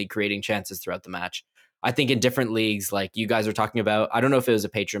consistently creating chances throughout the match. I think in different leagues, like you guys were talking about, I don't know if it was a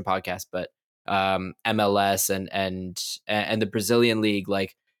Patreon podcast, but MLS and the Brazilian league,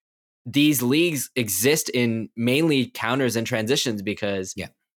 like these leagues exist in mainly counters and transitions because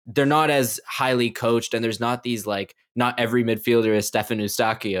they're not as highly coached, and there's not these like, not every midfielder is Stefan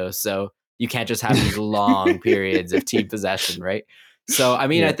Eustáquio, so you can't just have these long periods of team possession, right? So I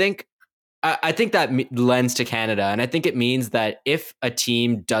mean, I think that lends to Canada, and I think it means that if a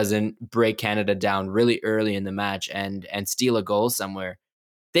team doesn't break Canada down really early in the match and steal a goal somewhere,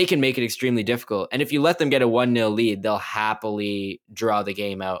 they can make it extremely difficult. And if you let them get a 1-0 lead, they'll happily draw the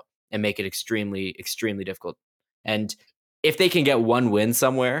game out and make it extremely, extremely difficult. And if they can get one win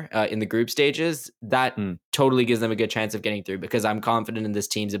somewhere in the group stages, that totally gives them a good chance of getting through, because I'm confident in this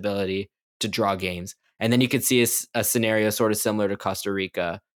team's ability to draw games. And then you could see a scenario sort of similar to Costa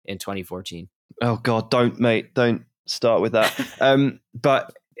Rica in 2014. Oh God, don't start with that.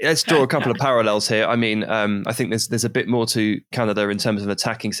 But let's draw a couple of parallels here. I mean, I think there's a bit more to Canada in terms of an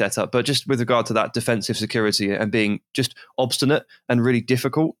attacking setup, but just with regard to that defensive security and being just obstinate and really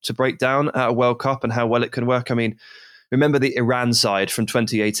difficult to break down at a World Cup and how well it can work. I mean, remember the Iran side from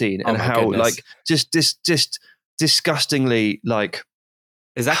 2018 and how goodness. Like just disgustingly like.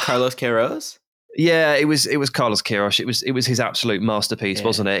 Is that Carlos Queiroz? Yeah, it was Carlos Queiroz. It was his absolute masterpiece,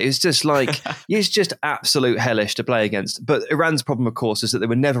 wasn't it? It's just like it's just absolute hellish to play against. But Iran's problem, of course, is that they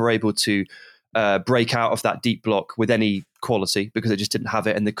were never able to break out of that deep block with any quality because they just didn't have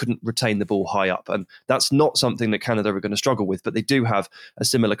it, and they couldn't retain the ball high up. And that's not something that Canada are going to struggle with, but they do have a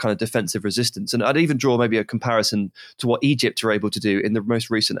similar kind of defensive resistance. And I'd even draw maybe a comparison to what Egypt are able to do in the most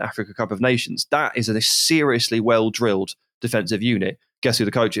recent Africa Cup of Nations. That is a seriously well-drilled defensive unit. Guess who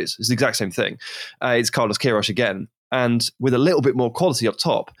the coach is? It's the exact same thing. It's Carlos Queiroz again. And with a little bit more quality up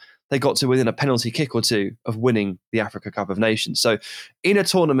top, they got to within a penalty kick or two of winning the Africa Cup of Nations. So in a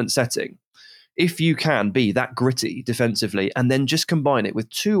tournament setting, if you can be that gritty defensively and then just combine it with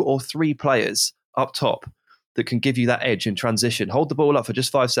 2 or 3 players up top that can give you that edge in transition, hold the ball up for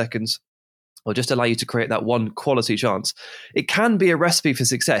just 5 seconds, or just allow you to create that one quality chance, it can be a recipe for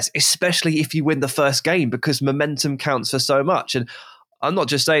success, especially if you win the first game, because momentum counts for so much. And I'm not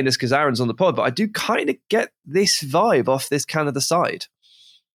just saying this because Aaron's on the pod, but I do kind of get this vibe off this Canada side.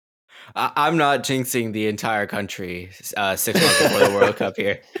 I'm not jinxing the entire country 6 months before the World Cup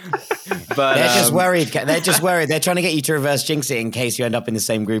here. But they're just worried. They're just worried. They're trying to get you to reverse jinx it in case you end up in the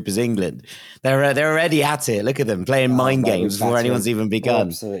same group as England. They're already at it. Look at them playing mind games before anyone's even begun.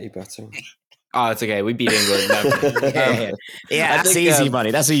 Absolutely better. Oh, it's okay. We beat England. Yeah, that's easy money.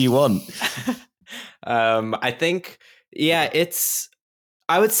 That's who you want. I think Yeah,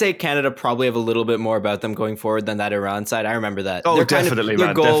 I would say Canada probably have a little bit more about them going forward than that Iran side. I remember that. Oh, definitely, their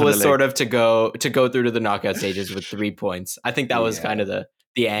man. goal Definitely. was sort of to go through to the knockout stages with 3 points. I think that was kind of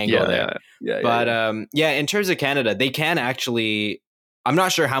the angle there. In terms of Canada, they can actually. I'm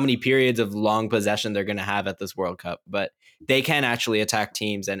not sure how many periods of long possession they're going to have at this World Cup, but they can actually attack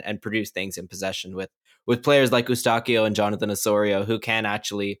teams and produce things in possession with players like Eustáquio and Jonathan Osorio, who can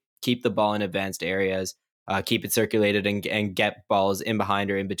actually keep the ball in advanced areas. Keep it circulated and get balls in behind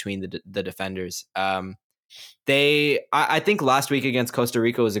or in between the defenders. I think last week against Costa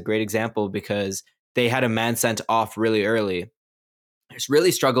Rica was a great example because they had a man sent off really early. It's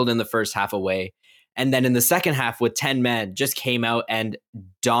really struggled in the first half away. And then in the second half with 10 men just came out and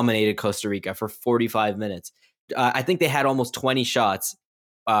dominated Costa Rica for 45 minutes. I think they had almost 20 shots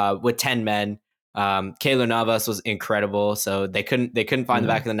with 10 men. Keylor Navas was incredible. So they couldn't find the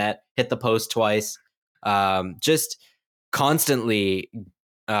back of the net, hit the post twice. Just constantly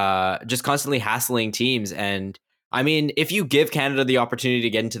hassling teams. And I mean, if you give Canada the opportunity to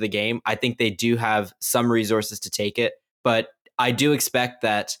get into the game, I think they do have some resources to take it. But I do expect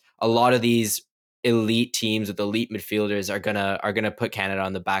that a lot of these elite teams with elite midfielders are gonna put Canada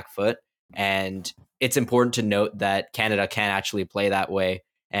on the back foot. And it's important to note that Canada can actually play that way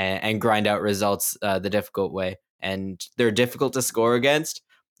and grind out results the difficult way. And they're difficult to score against,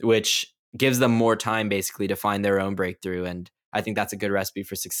 which gives them more time basically to find their own breakthrough. And I think that's a good recipe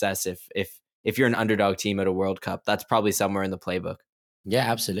for success. If you're an underdog team at a World Cup, that's probably somewhere in the playbook.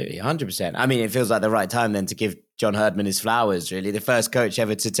 Yeah, absolutely. 100%. I mean, it feels like the right time then to give John Herdman his flowers, really. The first coach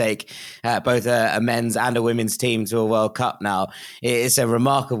ever to take both a men's and a women's team to a World Cup now. It's a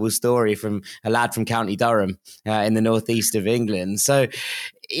remarkable story from a lad from County Durham in the northeast of England. So,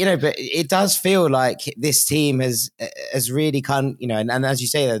 but it does feel like this team has really and as you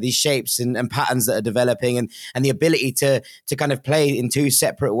say, though, these shapes and patterns that are developing and the ability to kind of play in two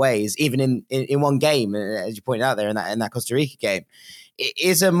separate ways, even in one game, as you pointed out there in that Costa Rica game. It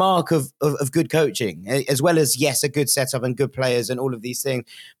is a mark of good coaching, as well as, yes, a good setup and good players and all of these things.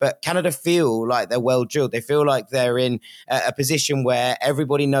 But Canada feel like they're well drilled. They feel like they're in a position where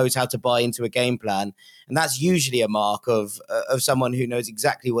everybody knows how to buy into a game plan. And that's usually a mark of someone who knows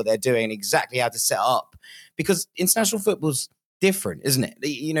exactly what they're doing and exactly how to set up. Because international football's different, isn't it?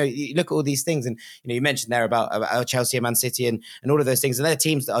 You look at all these things, and you mentioned there about Chelsea and Man City and all of those things, and they're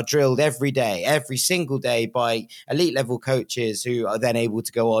teams that are drilled every day, every single day by elite level coaches who are then able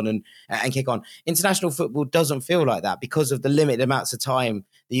to go on and kick on. International football doesn't feel like that because of the limited amounts of time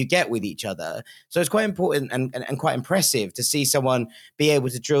that you get with each other. So it's quite important and quite impressive to see someone be able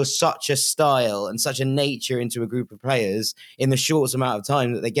to drill such a style and such a nature into a group of players in the short amount of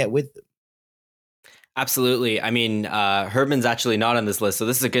time that they get with them. Absolutely. I mean, Herdman's actually not on this list, so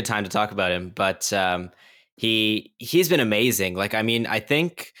this is a good time to talk about him. But he's been amazing. Like, I mean, I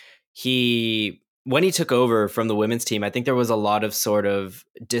think when he took over from the women's team, I think there was a lot of sort of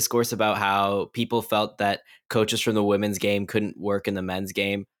discourse about how people felt that coaches from the women's game couldn't work in the men's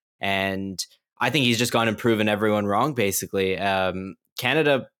game. And I think he's just gone and proven everyone wrong, basically.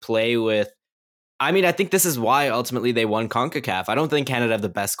 Canada play with, I mean, I think this is why ultimately they won CONCACAF. I don't think Canada have the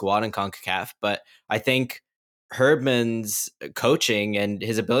best squad in CONCACAF, but I think Herdman's coaching and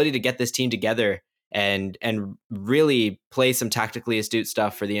his ability to get this team together and really play some tactically astute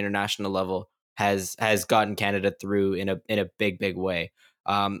stuff for the international level has gotten Canada through in a big way.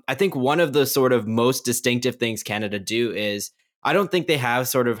 I think one of the sort of most distinctive things Canada do is, I don't think they have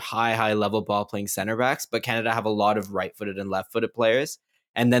sort of high level ball playing center backs, but Canada have a lot of right-footed and left-footed players.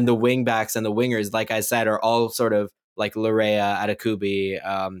 And then the wing backs and the wingers, like I said, are all sort of like Larea, Atakubi,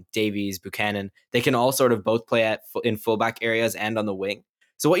 Davies, Buchanan. They can all sort of both play in fullback areas and on the wing.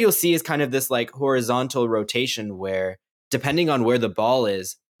 So what you'll see is kind of this like horizontal rotation where, depending on where the ball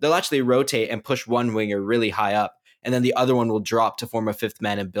is, they'll actually rotate and push one winger really high up, and then the other one will drop to form a fifth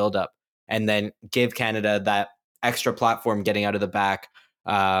man and build up, and then give Canada that extra platform getting out of the back,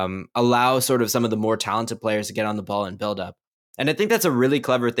 allow sort of some of the more talented players to get on the ball and build up. And I think that's a really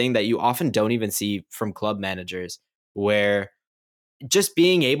clever thing that you often don't even see from club managers, where just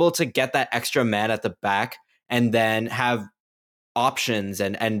being able to get that extra man at the back and then have options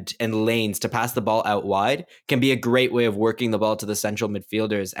and lanes to pass the ball out wide can be a great way of working the ball to the central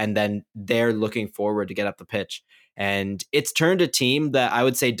midfielders, and then they're looking forward to get up the pitch. And it's turned a team that I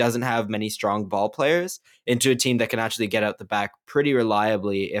would say doesn't have many strong ball players into a team that can actually get out the back pretty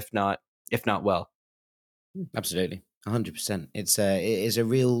reliably, if not well. Absolutely. 100%. It is a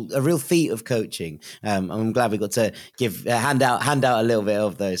real feat of coaching. I'm glad we got to hand out a little bit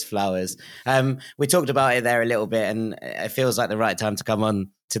of those flowers. We talked about it there a little bit, and it feels like the right time to come on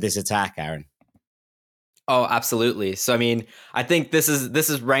to this attack, Aaron. Oh, absolutely. So, I mean, I think this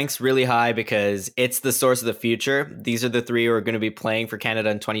is ranks really high because it's the source of the future. These are the three who are going to be playing for Canada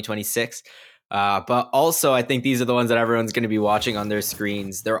in 2026. But also, I think these are the ones that everyone's going to be watching on their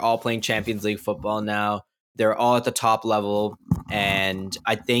screens. They're all playing Champions League football now. They're all at the top level. And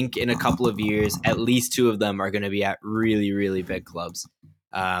I think in a couple of years, at least two of them are going to be at really, really big clubs.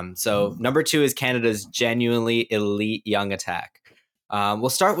 So number 2 is Canada's genuinely elite young attack. We'll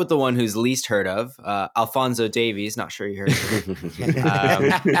start with the one who's least heard of, Alphonso Davies. Not sure you heard of him.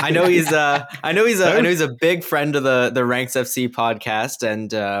 I know he's a big friend of the Ranks FC podcast,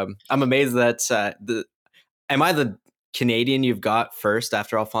 and I'm amazed that am I the Canadian you've got first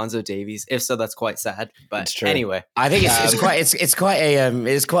after Alphonso Davies? If so, that's quite sad. But anyway, I think it's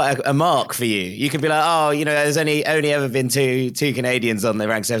quite a mark for you. You can be like, oh, there's only ever been two Canadians on the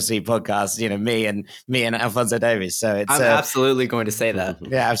Ranks FC podcast. Me and Alphonso Davies. So I'm absolutely going to say that.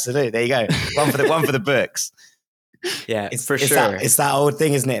 Yeah, absolutely. There you go. One for the books. Yeah, for sure. It's that old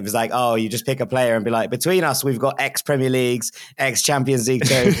thing, isn't it? It's like, oh, you just pick a player and be like, between us, we've got ex Premier Leagues, ex Champions League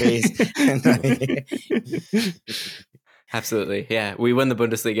trophies. Absolutely. Yeah. We win the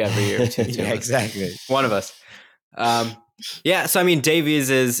Bundesliga every year. Yeah, exactly. One of us. Yeah. So, I mean, Davies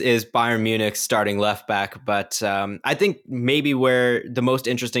is Bayern Munich's starting left back. But I think maybe where the most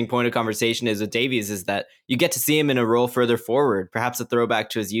interesting point of conversation is with Davies is that you get to see him in a role further forward, perhaps a throwback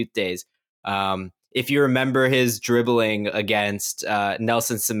to his youth days. If you remember his dribbling against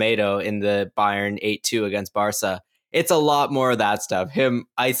Nelson Semedo in the Bayern 8-2 against Barca, it's a lot more of that stuff. Him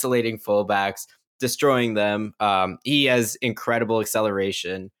isolating fullbacks, destroying them. He has incredible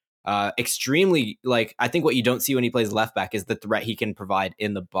acceleration. Extremely, I think what you don't see when he plays left back is the threat he can provide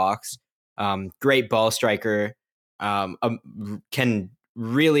in the box. Great ball striker. Can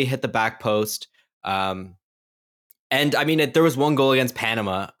really hit the back post. And I mean, there was one goal against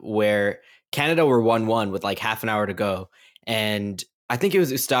Panama where Canada were 1-1 with half an hour to go. And I think it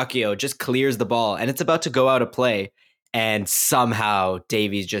was Eustáquio just clears the ball and it's about to go out of play. And somehow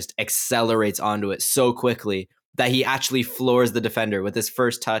Davies just accelerates onto it so quickly that he actually floors the defender with his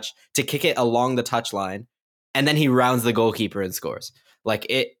first touch to kick it along the touchline. And then he rounds the goalkeeper and scores.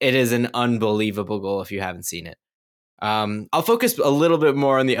 It is an unbelievable goal if you haven't seen it. I'll focus a little bit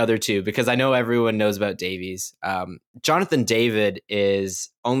more on the other two because I know everyone knows about Davies. Jonathan David is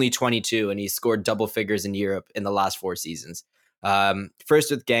only 22 and he's scored double figures in Europe in the last 4 seasons. First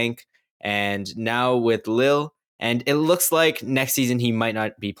with Genk and now with Lille. And it looks like next season he might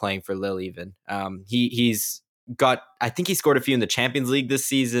not be playing for Lille even. He's got, I think he scored a few in the Champions League this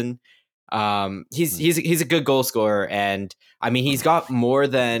season. He's a good goal scorer. And I mean, he's got more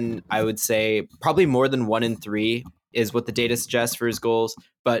than, I would say, probably more than 1 in 3 is what the data suggests for his goals,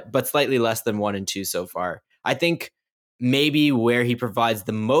 but slightly less than 1 in 2 so far. I think maybe where he provides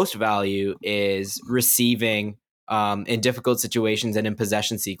the most value is receiving in difficult situations and in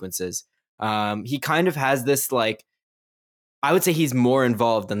possession sequences. He kind of has this I would say he's more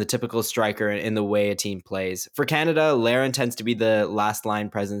involved than the typical striker in the way a team plays. For Canada, Larin tends to be the last line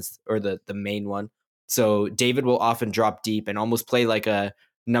presence or the main one. So David will often drop deep and almost play like a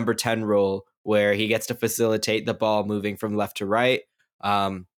number 10 role where he gets to facilitate the ball moving from left to right.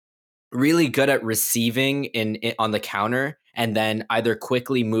 Really good at receiving on the counter and then either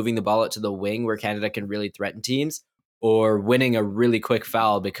quickly moving the ball out to the wing where Canada can really threaten teams, or winning a really quick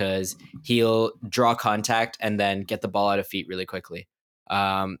foul because he'll draw contact and then get the ball out of feet really quickly.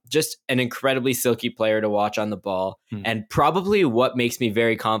 Just an incredibly silky player to watch on the ball, and probably what makes me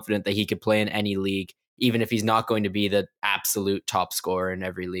very confident that he could play in any league, even if he's not going to be the absolute top scorer in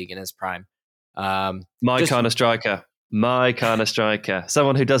every league in his prime. My kind of striker.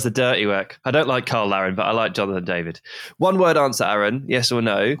 Someone who does the dirty work. I don't like Carl Larin, but I like Jonathan David. One word answer, Aaron, yes or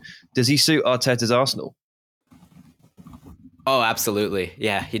no. Does he suit Arteta's Arsenal? Oh, absolutely.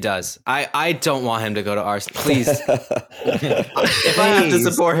 Yeah, he does. I don't want him to go to Arsenal. Please. If I have to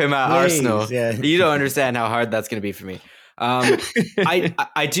support him at Arsenal, you don't understand how hard that's going to be for me.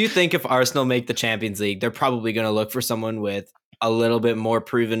 I do think if Arsenal make the Champions League, they're probably going to look for someone with a little bit more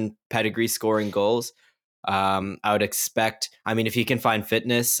proven pedigree scoring goals. I would expect, I mean, if he can find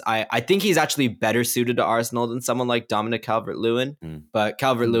fitness, I think he's actually better suited to Arsenal than someone like Dominic Calvert-Lewin, but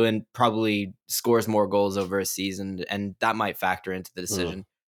Calvert-Lewin probably scores more goals over a season, and that might factor into the decision.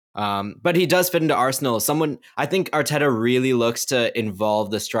 But he does fit into Arsenal. I think Arteta really looks to involve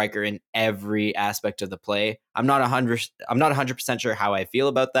the striker in every aspect of the play. I'm not 100% sure how I feel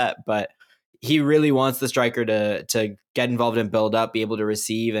about that, but he really wants the striker to get involved and build up, be able to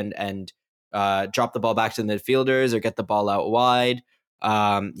receive and drop the ball back to the midfielders or get the ball out wide,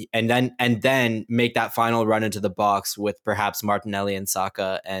 and then make that final run into the box with perhaps Martinelli and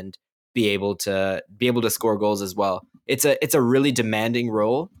Saka and be able to score goals as well. It's a really demanding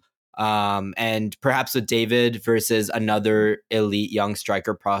role. And perhaps with David versus another elite young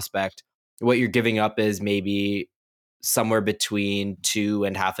striker prospect, what you're giving up is maybe somewhere between 2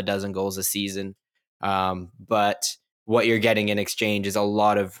 and half a dozen goals a season. But what you're getting in exchange is a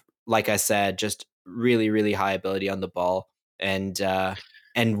lot of, like I said, just really, really high ability on the ball. And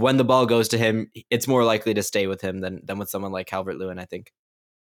when the ball goes to him, it's more likely to stay with him than with someone like Calvert-Lewin, I think.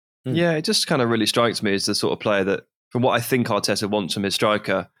 Yeah, it just kind of really strikes me as the sort of player that, from what I think Arteta wants from his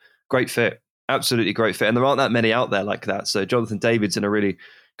striker, great fit, absolutely great fit. And there aren't that many out there like that. So Jonathan David's in a really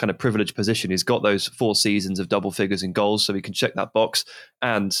kind of privileged position. He's got those 4 seasons of double figures in goals, so he can check that box.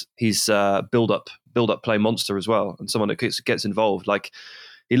 And he's build up play monster as well, and someone that gets involved. Like,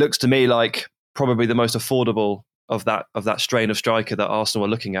 he looks to me like probably the most affordable of that strain of striker that Arsenal are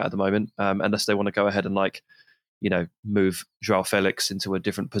looking at the moment, unless they want to go ahead and move Joao Felix into a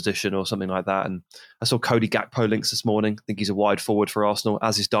different position or something like that. And I saw Cody Gakpo links this morning. I think he's a wide forward for Arsenal,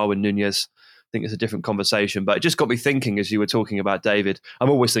 as is Darwin Nunez. I think it's a different conversation, but it just got me thinking as you were talking about David. I'm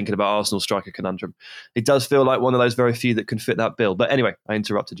always thinking about Arsenal striker conundrum. It does feel like one of those very few that can fit that bill. But anyway, I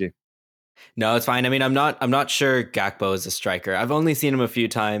interrupted you. No, it's fine. I mean, I'm not sure Gakpo is a striker. I've only seen him a few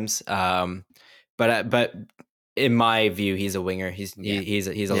times. But in my view, he's a winger. He's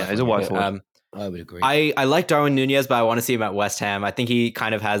a wide forward. I would agree. I like Darwin Nunez, but I want to see him at West Ham. I think he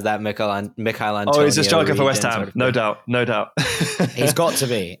kind of has that Mikhail Antonio. Oh, he's a striker for West Ham. No doubt. He's got to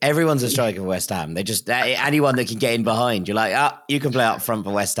be. Everyone's a striker for West Ham. They just, anyone that can get in behind, you're like, you can play up front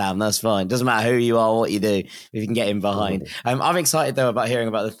for West Ham. That's fine. Doesn't matter who you are, what you do, if you can get in behind. I'm excited though about hearing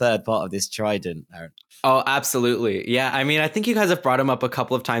about the third part of this trident, Aaron. Oh, absolutely. Yeah. I mean, I think you guys have brought him up a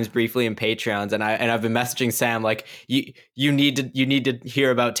couple of times briefly in Patreons, and I've been messaging Sam like, you need to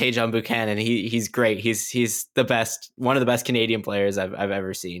hear about Tajon Buchanan. He's great. He's the best, one of the best Canadian players I've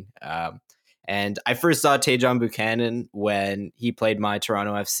ever seen. And I first saw Tajon Buchanan when he played my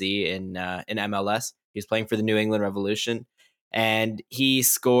Toronto FC in MLS. He was playing for the New England Revolution, and he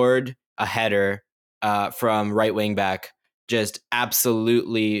scored a header from right wing back. Just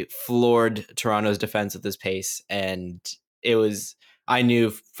absolutely floored Toronto's defense with his pace. And I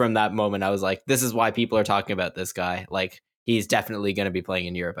knew from that moment, I was like, this is why people are talking about this guy. Like, he's definitely going to be playing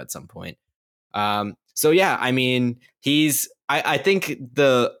in Europe at some point. So yeah, I mean, I think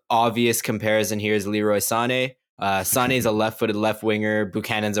the obvious comparison here is Leroy Sané. Sané's a left-footed left winger.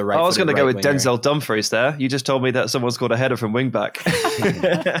 Buchanan's a right-footed I was going to go with winger. Denzel Dumfries there. You just told me that someone scored a header from wing back.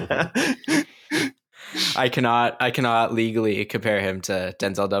 I cannot legally compare him to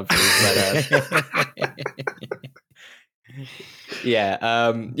Denzel Dumfries, but yeah.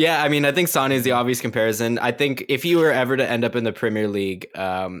 I mean, I think Sané is the obvious comparison. I think if he were ever to end up in the Premier League,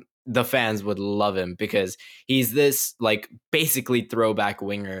 the fans would love him because he's this like basically throwback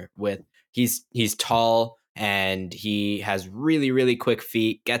winger he's tall and he has really, really quick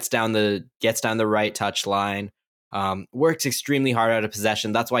feet, gets down the right touch line, works extremely hard out of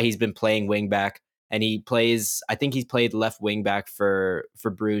possession. That's why he's been playing wing back. And I think he's played left wing back for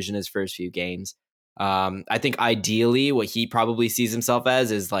Bruges in his first few games. I think ideally what he probably sees himself as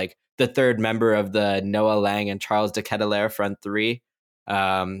is like the third member of the Noah Lang and Charles de Ketelaere front three.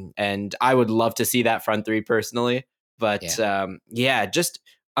 And I would love to see that front three personally. But just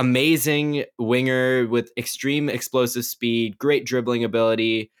amazing winger with extreme explosive speed, great dribbling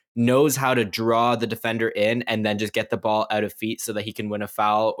ability, knows how to draw the defender in and then just get the ball out of feet so that he can win a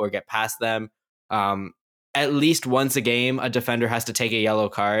foul or get past them. At least once a game, a defender has to take a yellow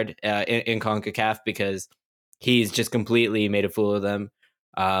card in CONCACAF because he's just completely made a fool of them.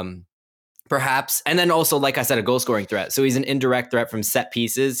 Perhaps. And then also, like I said, a goal scoring threat. So he's an indirect threat from set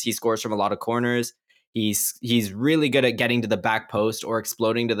pieces. He scores from a lot of corners. He's really good at getting to the back post or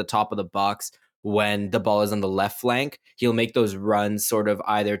exploding to the top of the box when the ball is on the left flank. He'll make those runs sort of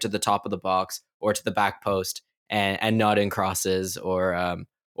either to the top of the box or to the back post and not in crosses or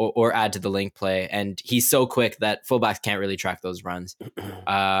add to the link play. And he's so quick that fullbacks can't really track those runs.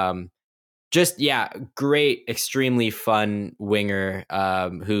 Great, extremely fun winger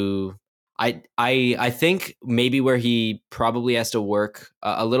who I think maybe where he probably has to work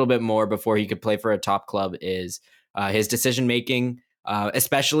a little bit more before he could play for a top club is his decision making,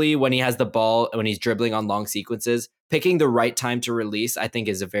 especially when he has the ball, when he's dribbling on long sequences. Picking the right time to release, I think,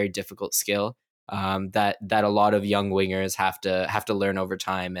 is a very difficult skill that a lot of young wingers have to learn over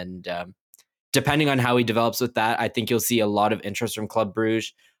time. And depending on how he develops with that, I think you'll see a lot of interest from Club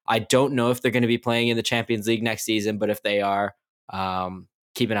Bruges. I don't know if they're going to be playing in the Champions League next season, but if they are,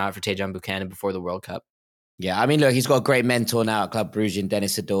 keep an eye out for Tajon Buchanan before the World Cup. Yeah, I mean, look, he's got a great mentor now at Club Brugge in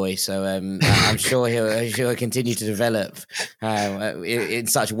Dennis Adoy, so I'm sure he'll continue to develop in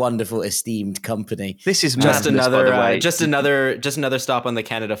such wonderful, esteemed company. This is just madness, by the way. just another stop on the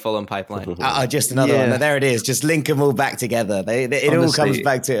Canada Fulham pipeline. Just another one. There it is. Just link them all back together. It all comes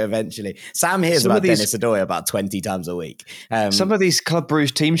back to it eventually. Sam hears about Dennis Adoy about 20 times a week. Some of these Club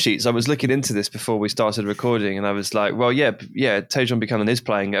Brugge team sheets, I was looking into this before we started recording, and I was like, well, yeah, Tejan Buchanan is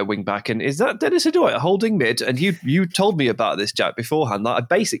playing at wing back, and is that Dennis Adoy holding mid? And you told me about this, Jack, beforehand. Like, I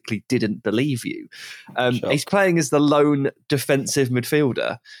basically didn't believe you. He's playing as the lone defensive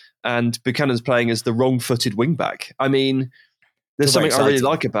midfielder, and Buchanan's playing as the wrong-footed wing-back. I mean, there's something I really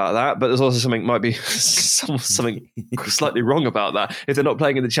like about that, but there's also something might be something slightly wrong about that. If they're not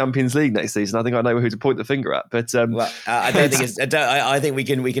playing in the Champions League next season, I think I know who to point the finger at. But I don't think I think we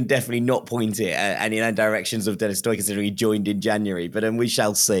can definitely not point it in directions of Dennis Adoy, considering he joined in January. But we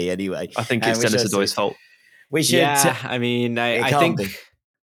shall see anyway. I think it's Dennis Adoy's fault. We should. Yeah, I mean, I think.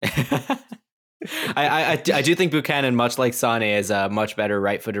 I do think Buchanan, much like Sane, is a much better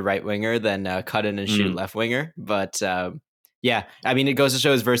right-footed right winger than cut in and shoot left winger. But yeah, I mean, it goes to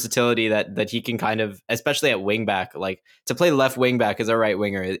show his versatility that he can kind of, especially at wing back, like to play left wing back as a right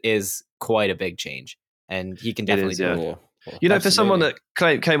winger is quite a big change, and he can definitely do it. You know, for someone that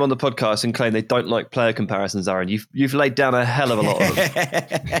came on the podcast and claimed they don't like player comparisons, Aaron, you've laid down a hell of a lot of them.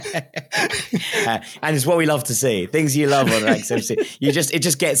 And it's what we love to see. Things you love on XFC. It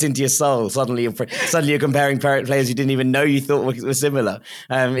just gets into your soul. Suddenly you're comparing players you didn't even know you thought were similar.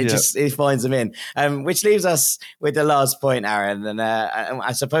 It finds them in. Which leaves us with the last point, Aaron, and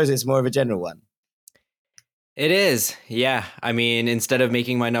I suppose it's more of a general one. It is, yeah. I mean, instead of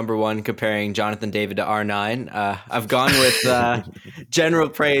making my number one comparing Jonathan David to R9, I've gone with general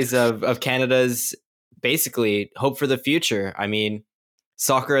praise of Canada's basically hope for the future. I mean,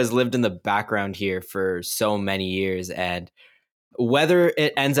 soccer has lived in the background here for so many years, and whether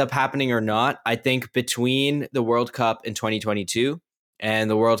it ends up happening or not, I think between the World Cup in 2022 and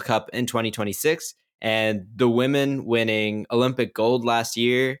the World Cup in 2026 and the women winning Olympic gold last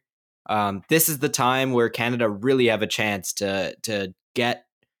year, this is the time where Canada really have a chance to get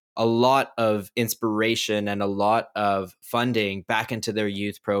a lot of inspiration and a lot of funding back into their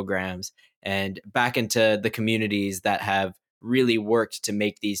youth programs and back into the communities that have really worked to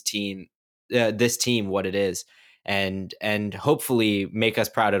make this team what it is, and hopefully make us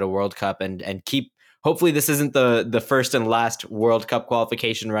proud at a World Cup and keep. Hopefully, this isn't the first and last World Cup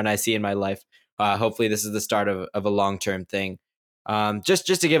qualification run I see in my life. Hopefully, this is the start of a long-term thing. Just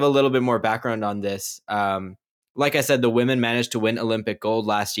to give a little bit more background on this, like I said, the women managed to win Olympic gold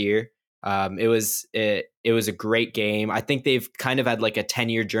last year. It was a great game. I think they've kind of had like a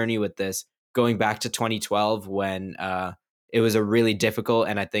 10-year journey with this, going back to 2012 when it was a really difficult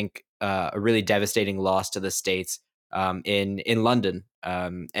and I think a really devastating loss to the States in London.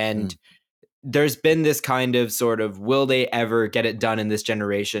 There's been this kind of sort of, will they ever get it done in this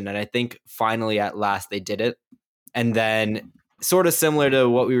generation? And I think finally at last they did it. And then sort of similar to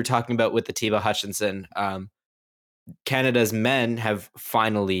what we were talking about with the Atiba Hutchinson, Canada's men have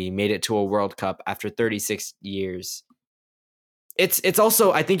finally made it to a World Cup after 36 years. It's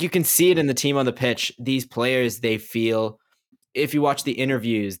also, I think you can see it in the team on the pitch. These players, they feel, if you watch the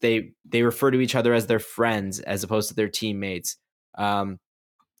interviews, they refer to each other as their friends as opposed to their teammates.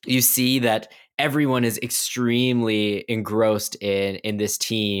 You see that everyone is extremely engrossed in this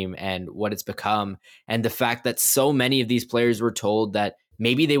team and what it's become. And the fact that so many of these players were told that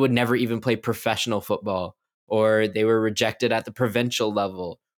maybe they would never even play professional football, or they were rejected at the provincial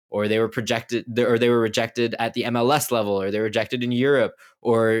level, or they were rejected at the MLS level, or they were rejected in Europe,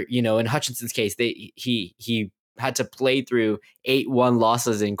 or, you know, in Hutchinson's case, he had to play through 8-1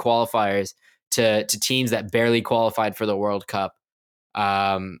 losses in qualifiers to teams that barely qualified for the World Cup.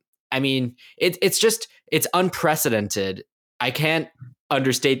 I mean, it's unprecedented. I can't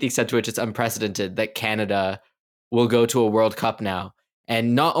understate the extent to which it's unprecedented that Canada will go to a World Cup now,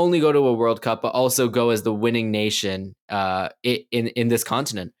 and not only go to a World Cup, but also go as the winning nation in this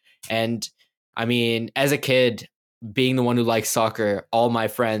continent. And I mean, as a kid, being the one who likes soccer, all my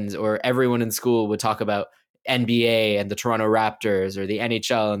friends or everyone in school would talk about NBA and the Toronto Raptors, or the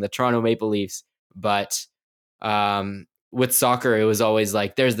NHL and the Toronto Maple Leafs. But with soccer, it was always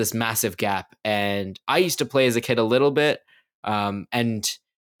like there's this massive gap. And I used to play as a kid a little bit. And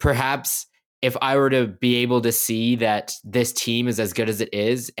perhaps if I were to be able to see that this team is as good as it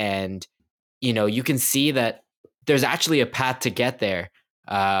is, and, you know, you can see that there's actually a path to get there.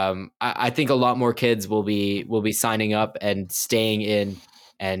 I think a lot more kids will be signing up and staying in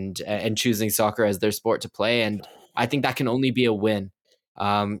and choosing soccer as their sport to play. And I think that can only be a win.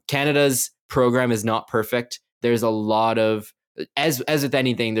 Canada's program is not perfect. There's a lot of, as with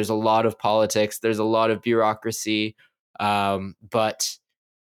anything, there's a lot of politics. There's a lot of bureaucracy. But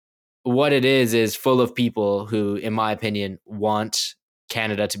what it is full of people who, in my opinion, want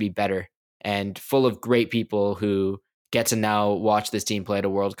Canada to be better, and full of great people who get to now watch this team play at a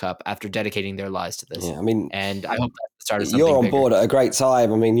World Cup after dedicating their lives to this. Yeah, I mean, and I hope that's the start of something you're on bigger. board at a great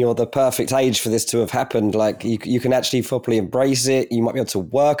time. I mean, you're the perfect age for this to have happened. Like, you can actually properly embrace it. You might be able to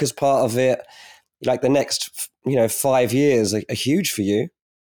work as part of it. Like, the next, 5 years are huge for you.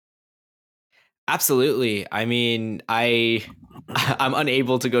 Absolutely. I mean, I'm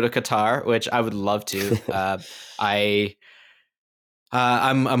unable to go to Qatar, which I would love to.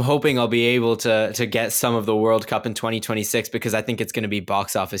 I'm hoping I'll be able to get some of the World Cup in 2026, because I think it's going to be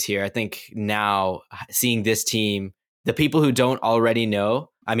box office here. I think now seeing this team, the people who don't already know,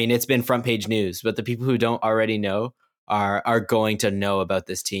 I mean, it's been front page news, but the people who don't already know are going to know about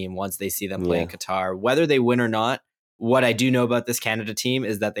this team once they see them play in Qatar, whether they win or not. What I do know about this Canada team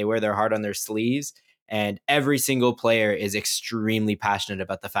is that they wear their heart on their sleeves, and every single player is extremely passionate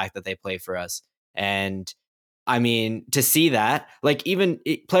about the fact that they play for us. And I mean, to see that, like, even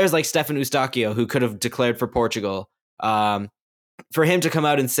players like Stefan Eustáquio, who could have declared for Portugal, for him to come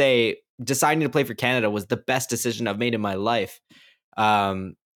out and say deciding to play for Canada was the best decision I've made in my life.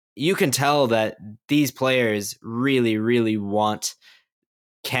 You can tell that these players really, really want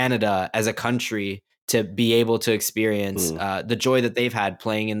Canada as a country to be able to experience the joy that they've had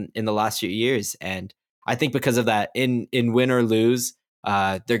playing in the last few years. And I think because of that, in win or lose,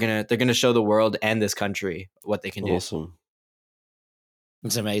 they're gonna show the world and this country what they can do. Awesome.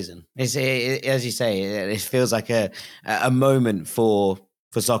 It's amazing. It's as you say, it feels like a moment for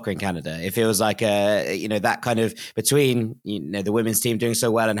soccer in Canada. It feels like that kind of between the women's team doing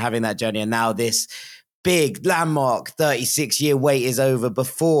so well and having that journey, and now this big landmark 36-year wait is over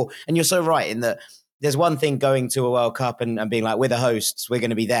before. And you're so right in that. There's one thing going to a World Cup and being like, we're the hosts, we're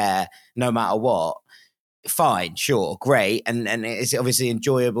going to be there no matter what. Fine, sure, great. And it's obviously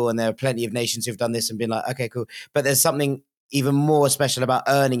enjoyable. And there are plenty of nations who've done this and been like, okay, cool. But there's something even more special about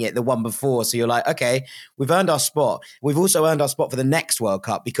earning it the one before. So you're like, okay, we've earned our spot. We've also earned our spot for the next World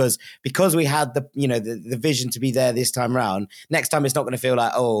Cup because we had the vision to be there this time around. Next time it's not going to feel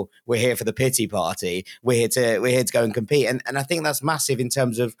like, oh, we're here for the pity party. We're here to go and compete. And I think that's massive in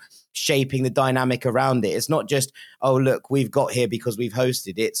terms of shaping the dynamic around it. It's not just, oh, look, we've got here because we've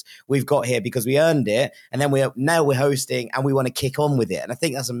hosted. It's we've got here because we earned it. And then we're hosting and we want to kick on with it. And I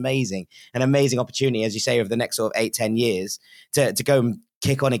think that's amazing. An amazing opportunity, as you say, over the next sort of 8-10 years to go and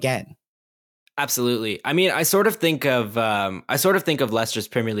kick on again. Absolutely. I mean, I sort of think of Leicester's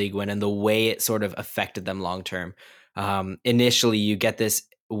Premier League win and the way it sort of affected them long term. Initially, you get this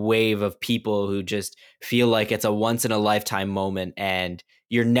wave of people who just feel like it's a once in a lifetime moment and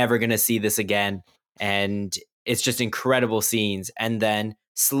you're never going to see this again. And it's just incredible scenes. And then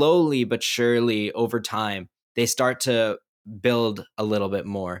slowly but surely over time, they start to build a little bit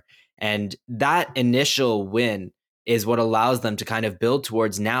more. And that initial win is what allows them to kind of build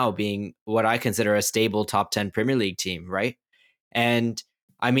towards now being what I consider a stable top 10 Premier League team, right? And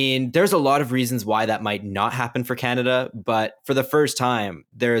I mean, there's a lot of reasons why that might not happen for Canada, but for the first time,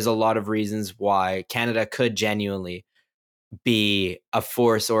 there's a lot of reasons why Canada could genuinely be a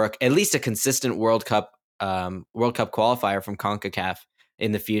force or at least a consistent World Cup qualifier from CONCACAF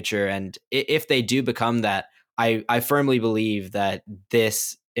in the future. And if they do become that, I firmly believe that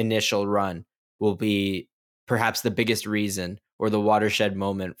this initial run will be perhaps the biggest reason or the watershed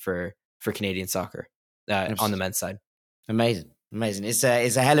moment for Canadian soccer on the men's side. Amazing. It's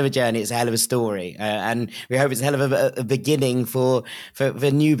a hell of a journey. It's a hell of a story, and we hope it's a hell of a beginning for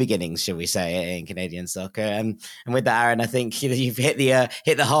new beginnings, shall we say, in Canadian soccer. And with that, Aaron, I think you've hit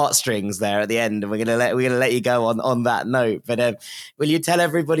the heartstrings there at the end, and we're gonna let you go on that note. But will you tell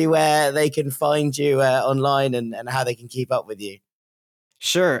everybody where they can find you online and how they can keep up with you?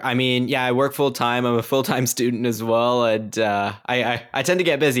 Sure. I mean, yeah, I work full time. I'm a full-time student as well. And I tend to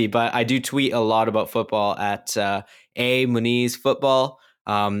get busy, but I do tweet a lot about football at A Muniz Football.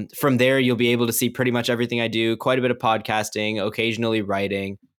 From there, you'll be able to see pretty much everything I do, quite a bit of podcasting, occasionally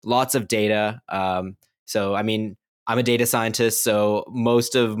writing, lots of data. So, I mean, I'm a data scientist, so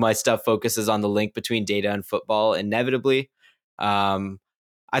most of my stuff focuses on the link between data and football, inevitably.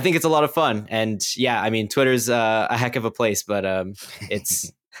 I think it's a lot of fun, and yeah, I mean, Twitter's a heck of a place, but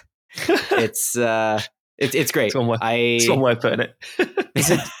it's great. It's one way of putting it.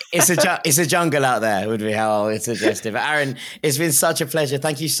 It's a jungle out there, would be how I would suggest it. But Aaron, it's been such a pleasure.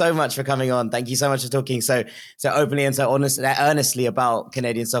 Thank you so much for coming on. Thank you so much for talking so openly and so earnestly about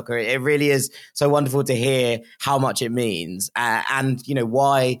Canadian soccer. It really is so wonderful to hear how much it means, and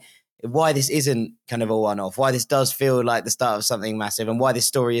why why this isn't kind of a one-off, why this does feel like the start of something massive, and why this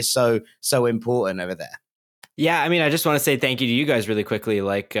story is so important over there. Yeah, I mean, I just want to say thank you to you guys really quickly.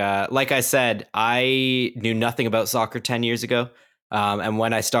 Like I said, I knew nothing about soccer 10 years ago. And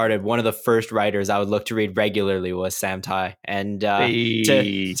when I started, one of the first writers I would look to read regularly was Sam Tighe. And so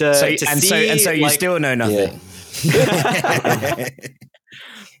you still know nothing. Yeah.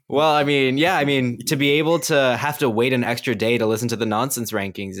 Well, I mean, to be able to have to wait an extra day to listen to the nonsense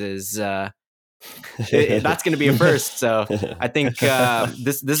rankings is that's going to be a first. So I think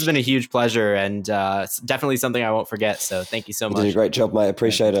this has been a huge pleasure, and it's definitely something I won't forget. So thank you so much. You did a great job, mate.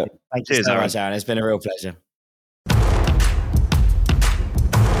 Appreciate it. Thank you so much, Aaron. It's been a real pleasure.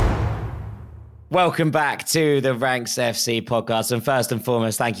 Welcome back to the Ranks FC podcast. And first and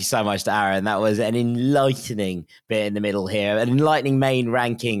foremost, thank you so much to Aaron. That was an enlightening bit in the middle here, an enlightening main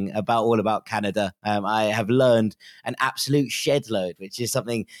ranking all about Canada. I have learned an absolute shed load, which is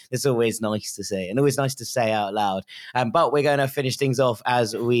something that's always nice to say and always nice to say out loud. But we're going to finish things off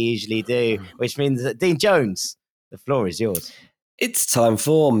as we usually do, which means that Dean Jones, the floor is yours. It's time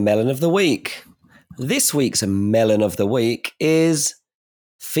for Melon of the Week. This week's Melon of the Week is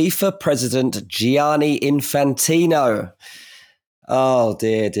FIFA President Gianni Infantino. Oh,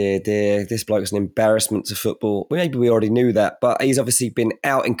 dear. This bloke's an embarrassment to football. Maybe we already knew that, but he's obviously been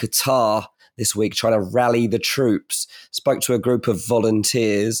out in Qatar this week trying to rally the troops. Spoke to a group of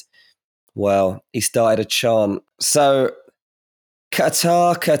volunteers. Well, he started a chant. So,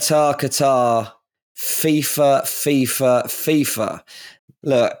 Qatar, FIFA.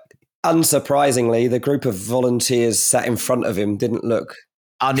 Look, unsurprisingly, the group of volunteers sat in front of him didn't look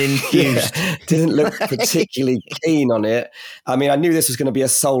unenthused. Didn't look particularly keen on it. I mean, I knew this was going to be a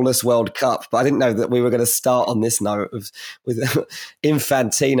soulless World Cup, but I didn't know that we were going to start on this note with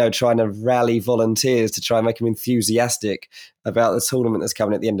Infantino trying to rally volunteers to try and make them enthusiastic about the tournament that's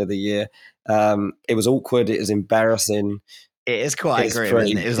coming at the end of the year. It was awkward. It was embarrassing. It is quite grim,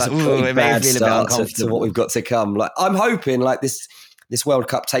 isn't it? It was like, it made me feel a bit uncomfortable to what we've got to come. Like, I'm hoping like this World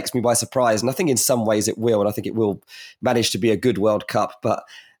Cup takes me by surprise. And I think in some ways it will. And I think it will manage to be a good World Cup. But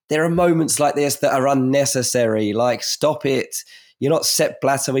there are moments like this that are unnecessary. Like, stop it. You're not Sepp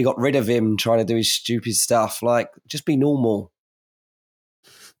Blatter. We got rid of him trying to do his stupid stuff. Like, just be normal.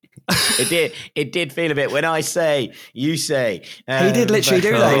 It did feel a bit when I say, you say. He did literally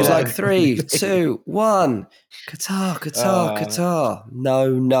do that. He was like 3, 2, 1. Qatar.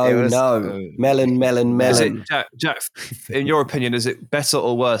 No. Melon. Is it, Jack, in your opinion, is it better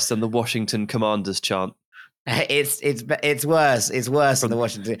or worse than the Washington Commanders chant? It's worse. It's worse than the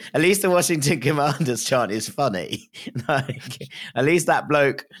Washington. At least the Washington Commanders chant is funny. Like, at least that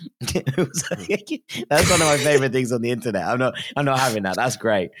bloke. That's one of my favorite things on the internet. I'm not having that. That's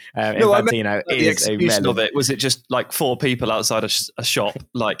great. Infantino the execution of it. Was it just like 4 people outside a shop?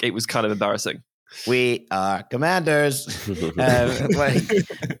 Like, it was kind of embarrassing. We are Commanders.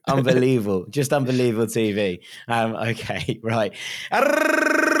 Unbelievable. Just unbelievable TV. Okay, right.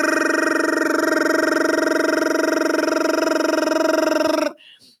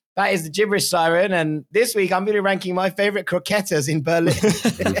 That is the gibberish siren, and this week I'm going to be ranking my favorite croquettes in Berlin.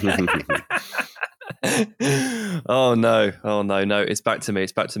 Oh no, it's back to me.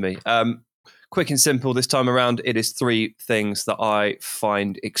 Quick and simple this time around. It is 3 things that I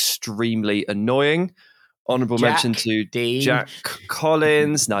find extremely annoying. Honourable mention to Dean. Jack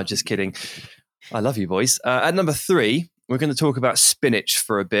Collins. No, just kidding. I love you, boys. At number 3, we're going to talk about spinach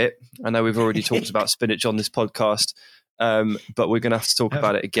for a bit. I know we've already talked about spinach on this podcast, but we're going to have to talk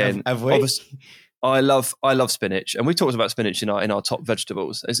about it again. Have we? Obviously, I love spinach, and we talked about spinach in our top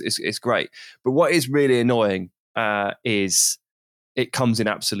vegetables. It's great, but what is really annoying is it comes in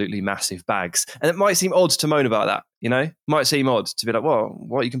absolutely massive bags, and it might seem odd to moan about that. Might seem odd to be like, "Well,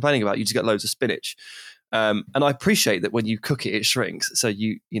 what are you complaining about? You just get loads of spinach." And I appreciate that when you cook it, it shrinks, so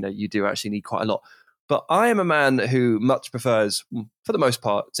you do actually need quite a lot. But I am a man who much prefers, for the most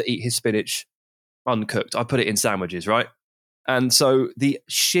part, to eat his spinach uncooked. I put it in sandwiches, right? And so the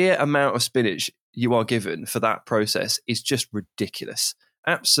sheer amount of spinach you are given for that process is just ridiculous.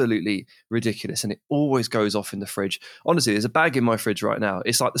 Absolutely ridiculous. And it always goes off in the fridge. Honestly, there's a bag in my fridge right now.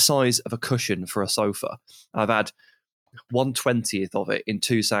 It's like the size of a cushion for a sofa. I've had 1/20th of it in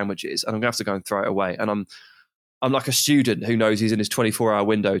 2 sandwiches, and I'm going to have to go and throw it away. And I'm like a student who knows he's in his 24-hour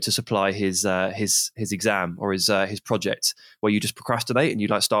window to supply his exam or his project, where you just procrastinate and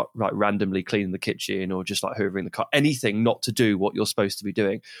you start randomly cleaning the kitchen or just hoovering the car, anything not to do what you're supposed to be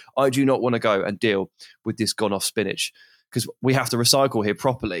doing. I do not want to go and deal with this gone off spinach, because we have to recycle here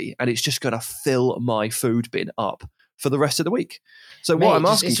properly, and it's just going to fill my food bin up for the rest of the week. So what I'm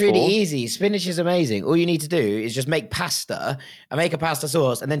asking it's really easy. Spinach is amazing. All you need to do is just make pasta and make a pasta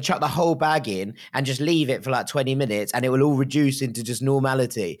sauce and then chuck the whole bag in and just leave it for like 20 minutes and it will all reduce into just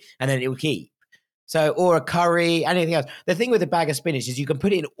normality and then it will keep. So, or a curry, anything else. The thing with a bag of spinach is you can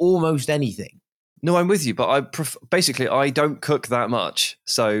put it in almost anything. No, I'm with you, but I don't cook that much,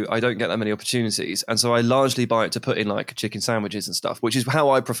 so I don't get that many opportunities, and so I largely buy it to put in like chicken sandwiches and stuff, which is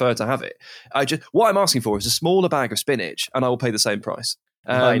how I prefer to have it. What I'm asking for is a smaller bag of spinach, and I will pay the same price.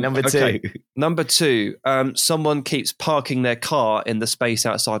 Right, number two. Number two, someone keeps parking their car in the space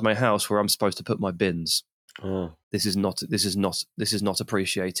outside my house where I'm supposed to put my bins. Oh. This is not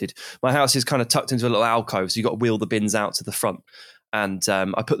appreciated. My house is kind of tucked into a little alcove, so you got to wheel the bins out to the front. And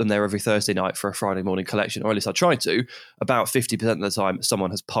I put them there every Thursday night for a Friday morning collection, or at least I try to. About 50% of the time,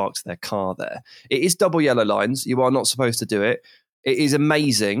 someone has parked their car there. It is double yellow lines. You are not supposed to do it. It is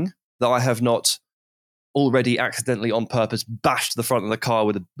amazing that I have not already accidentally on purpose bashed the front of the car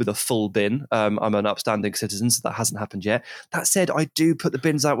with a full bin. I'm an upstanding citizen, so that hasn't happened yet. That said, I do put the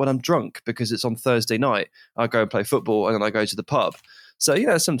bins out when I'm drunk because it's on Thursday night. I go and play football and then I go to the pub. So,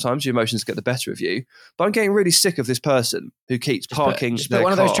 sometimes your emotions get the better of you. But I'm getting really sick of this person who keeps parking just their put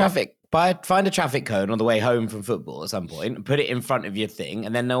one car. of those find a traffic cone on the way home from football at some point and put it in front of your thing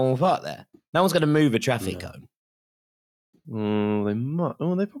and then no one will park there. No one's going to move a traffic cone. They might.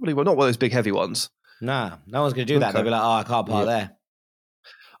 Oh, they probably will. Not one of those big heavy ones. Nah, no one's going to do that. Okay. They'll be like, I can't park there.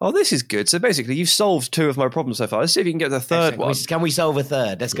 Oh, this is good. So basically, you've solved two of my problems so far. Let's see if you can get the third one. Can we solve a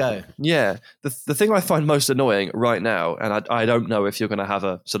third? Let's go. Yeah. The thing I find most annoying right now, and I don't know if you're going to have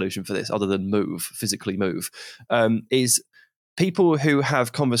a solution for this other than physically move, is people who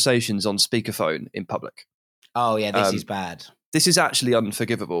have conversations on speakerphone in public. Oh, yeah, this is bad. This is actually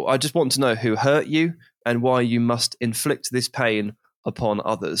unforgivable. I just want to know who hurt you and why you must inflict this pain upon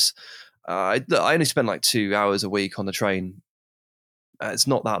others. I only spend like 2 hours a week on the train. It's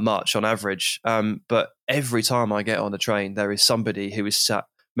not that much on average, but every time I get on a train, there is somebody who is sat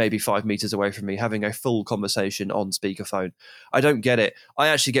maybe 5 meters away from me having a full conversation on speakerphone. I don't get it. I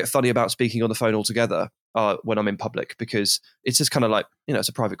actually get funny about speaking on the phone altogether when I'm in public because it's just kind of like, it's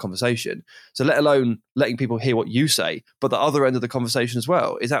a private conversation. So let alone letting people hear what you say, but the other end of the conversation as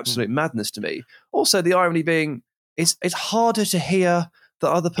well is absolute madness to me. Also, the irony being it's harder to hear the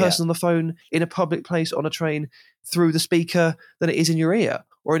other person on the phone in a public place on a train through the speaker than it is in your ear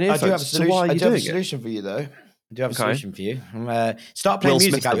or in earphones. I do have a solution, so why are you doing it? For you, though. I do have a solution for you. Start playing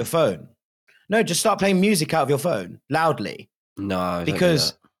music out of your phone. No, just start playing music out of your phone loudly. No,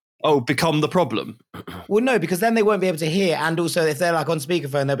 because become the problem. Well, no, because then they won't be able to hear. And also, if they're like on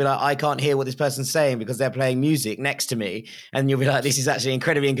speakerphone, they'll be like, I can't hear what this person's saying because they're playing music next to me. And you'll be like, this is actually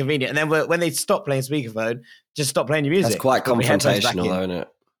incredibly inconvenient. And then when they stop playing speakerphone, just stop playing your music. That's quite confrontational, though, isn't it?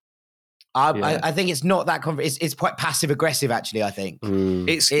 I think it's not that it's quite passive aggressive, actually. I think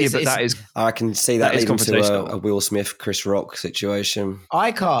I can see that leading to a Will Smith, Chris Rock situation.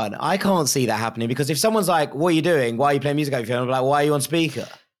 I can't see that happening because if someone's like, "What are you doing? Why are you playing music out of your phone?" I'm like, "Why are you on speaker?"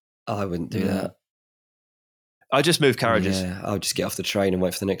 I wouldn't do that. I just move carriages. Yeah, I'll just get off the train and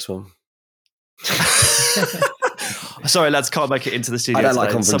wait for the next one. Sorry, lads, can't make it into the studio. I don't like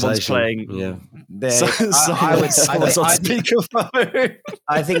confrontation. Someone's playing. Yeah. Someone's on speakerphone.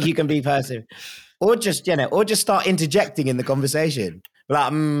 I think you can be passive, or just start interjecting in the conversation.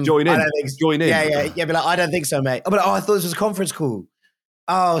 Like, join in. Join in. Yeah. Be like, I don't think so, mate. Oh, but I thought this was a conference call.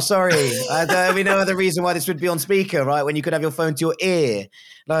 Oh, sorry. We know the reason why this would be on speaker, right? When you could have your phone to your ear,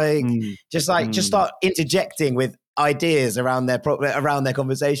 just start interjecting with ideas around their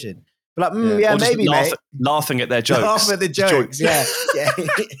conversation. Like, maybe, mate. Laughing at their jokes. Laugh at the jokes, yeah.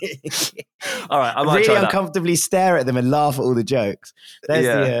 All right, I might really try that. uncomfortably stare at them and laugh at all the jokes.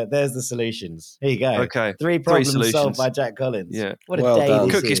 There's the solutions. Here you go. Okay. Three problems solved by Jack Collins. Yeah. What a day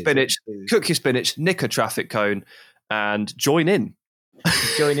this Cook is. your spinach, nick a traffic cone, and join in.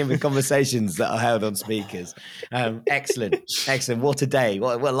 Join in with conversations that are held on speakers. Excellent. What a day.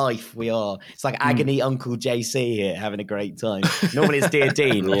 What life we are. It's like agony Uncle JC here having a great time. Normally it's Dear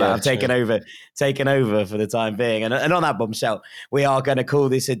Dean, but I've taken over for the time being. And on that bombshell, we are going to call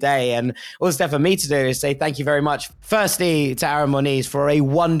this a day. And all that's left for me to do is say thank you very much. Firstly, to Aaron Moniz for a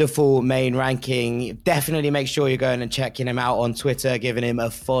wonderful main ranking. Definitely make sure you're going and checking him out on Twitter, giving him a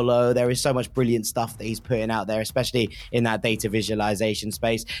follow. There is so much brilliant stuff that he's putting out there, especially in that data visualization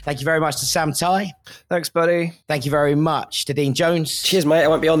space. Thank you very much to Sam Tighe. Thanks, buddy. Thank you very much to Dean Jones. Cheers, mate. I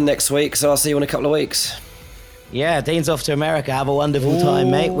won't be on next week, so I'll see you in a couple of weeks. Yeah, Dean's off to America. Have a wonderful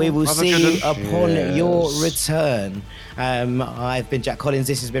time, mate. We will see you upon your return. I've been Jack Collins.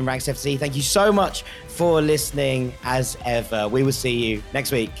 This has been Ranks FC. Thank you so much for listening as ever. We will see you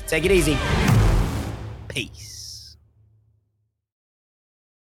next week. Take it easy. Peace.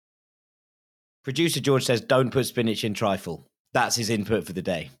 Producer George says, don't put spinach in trifle. That's his input for the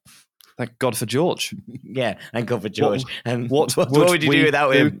day. Thank God for George. Yeah, thank God for George. What what would you do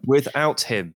without him? Without him?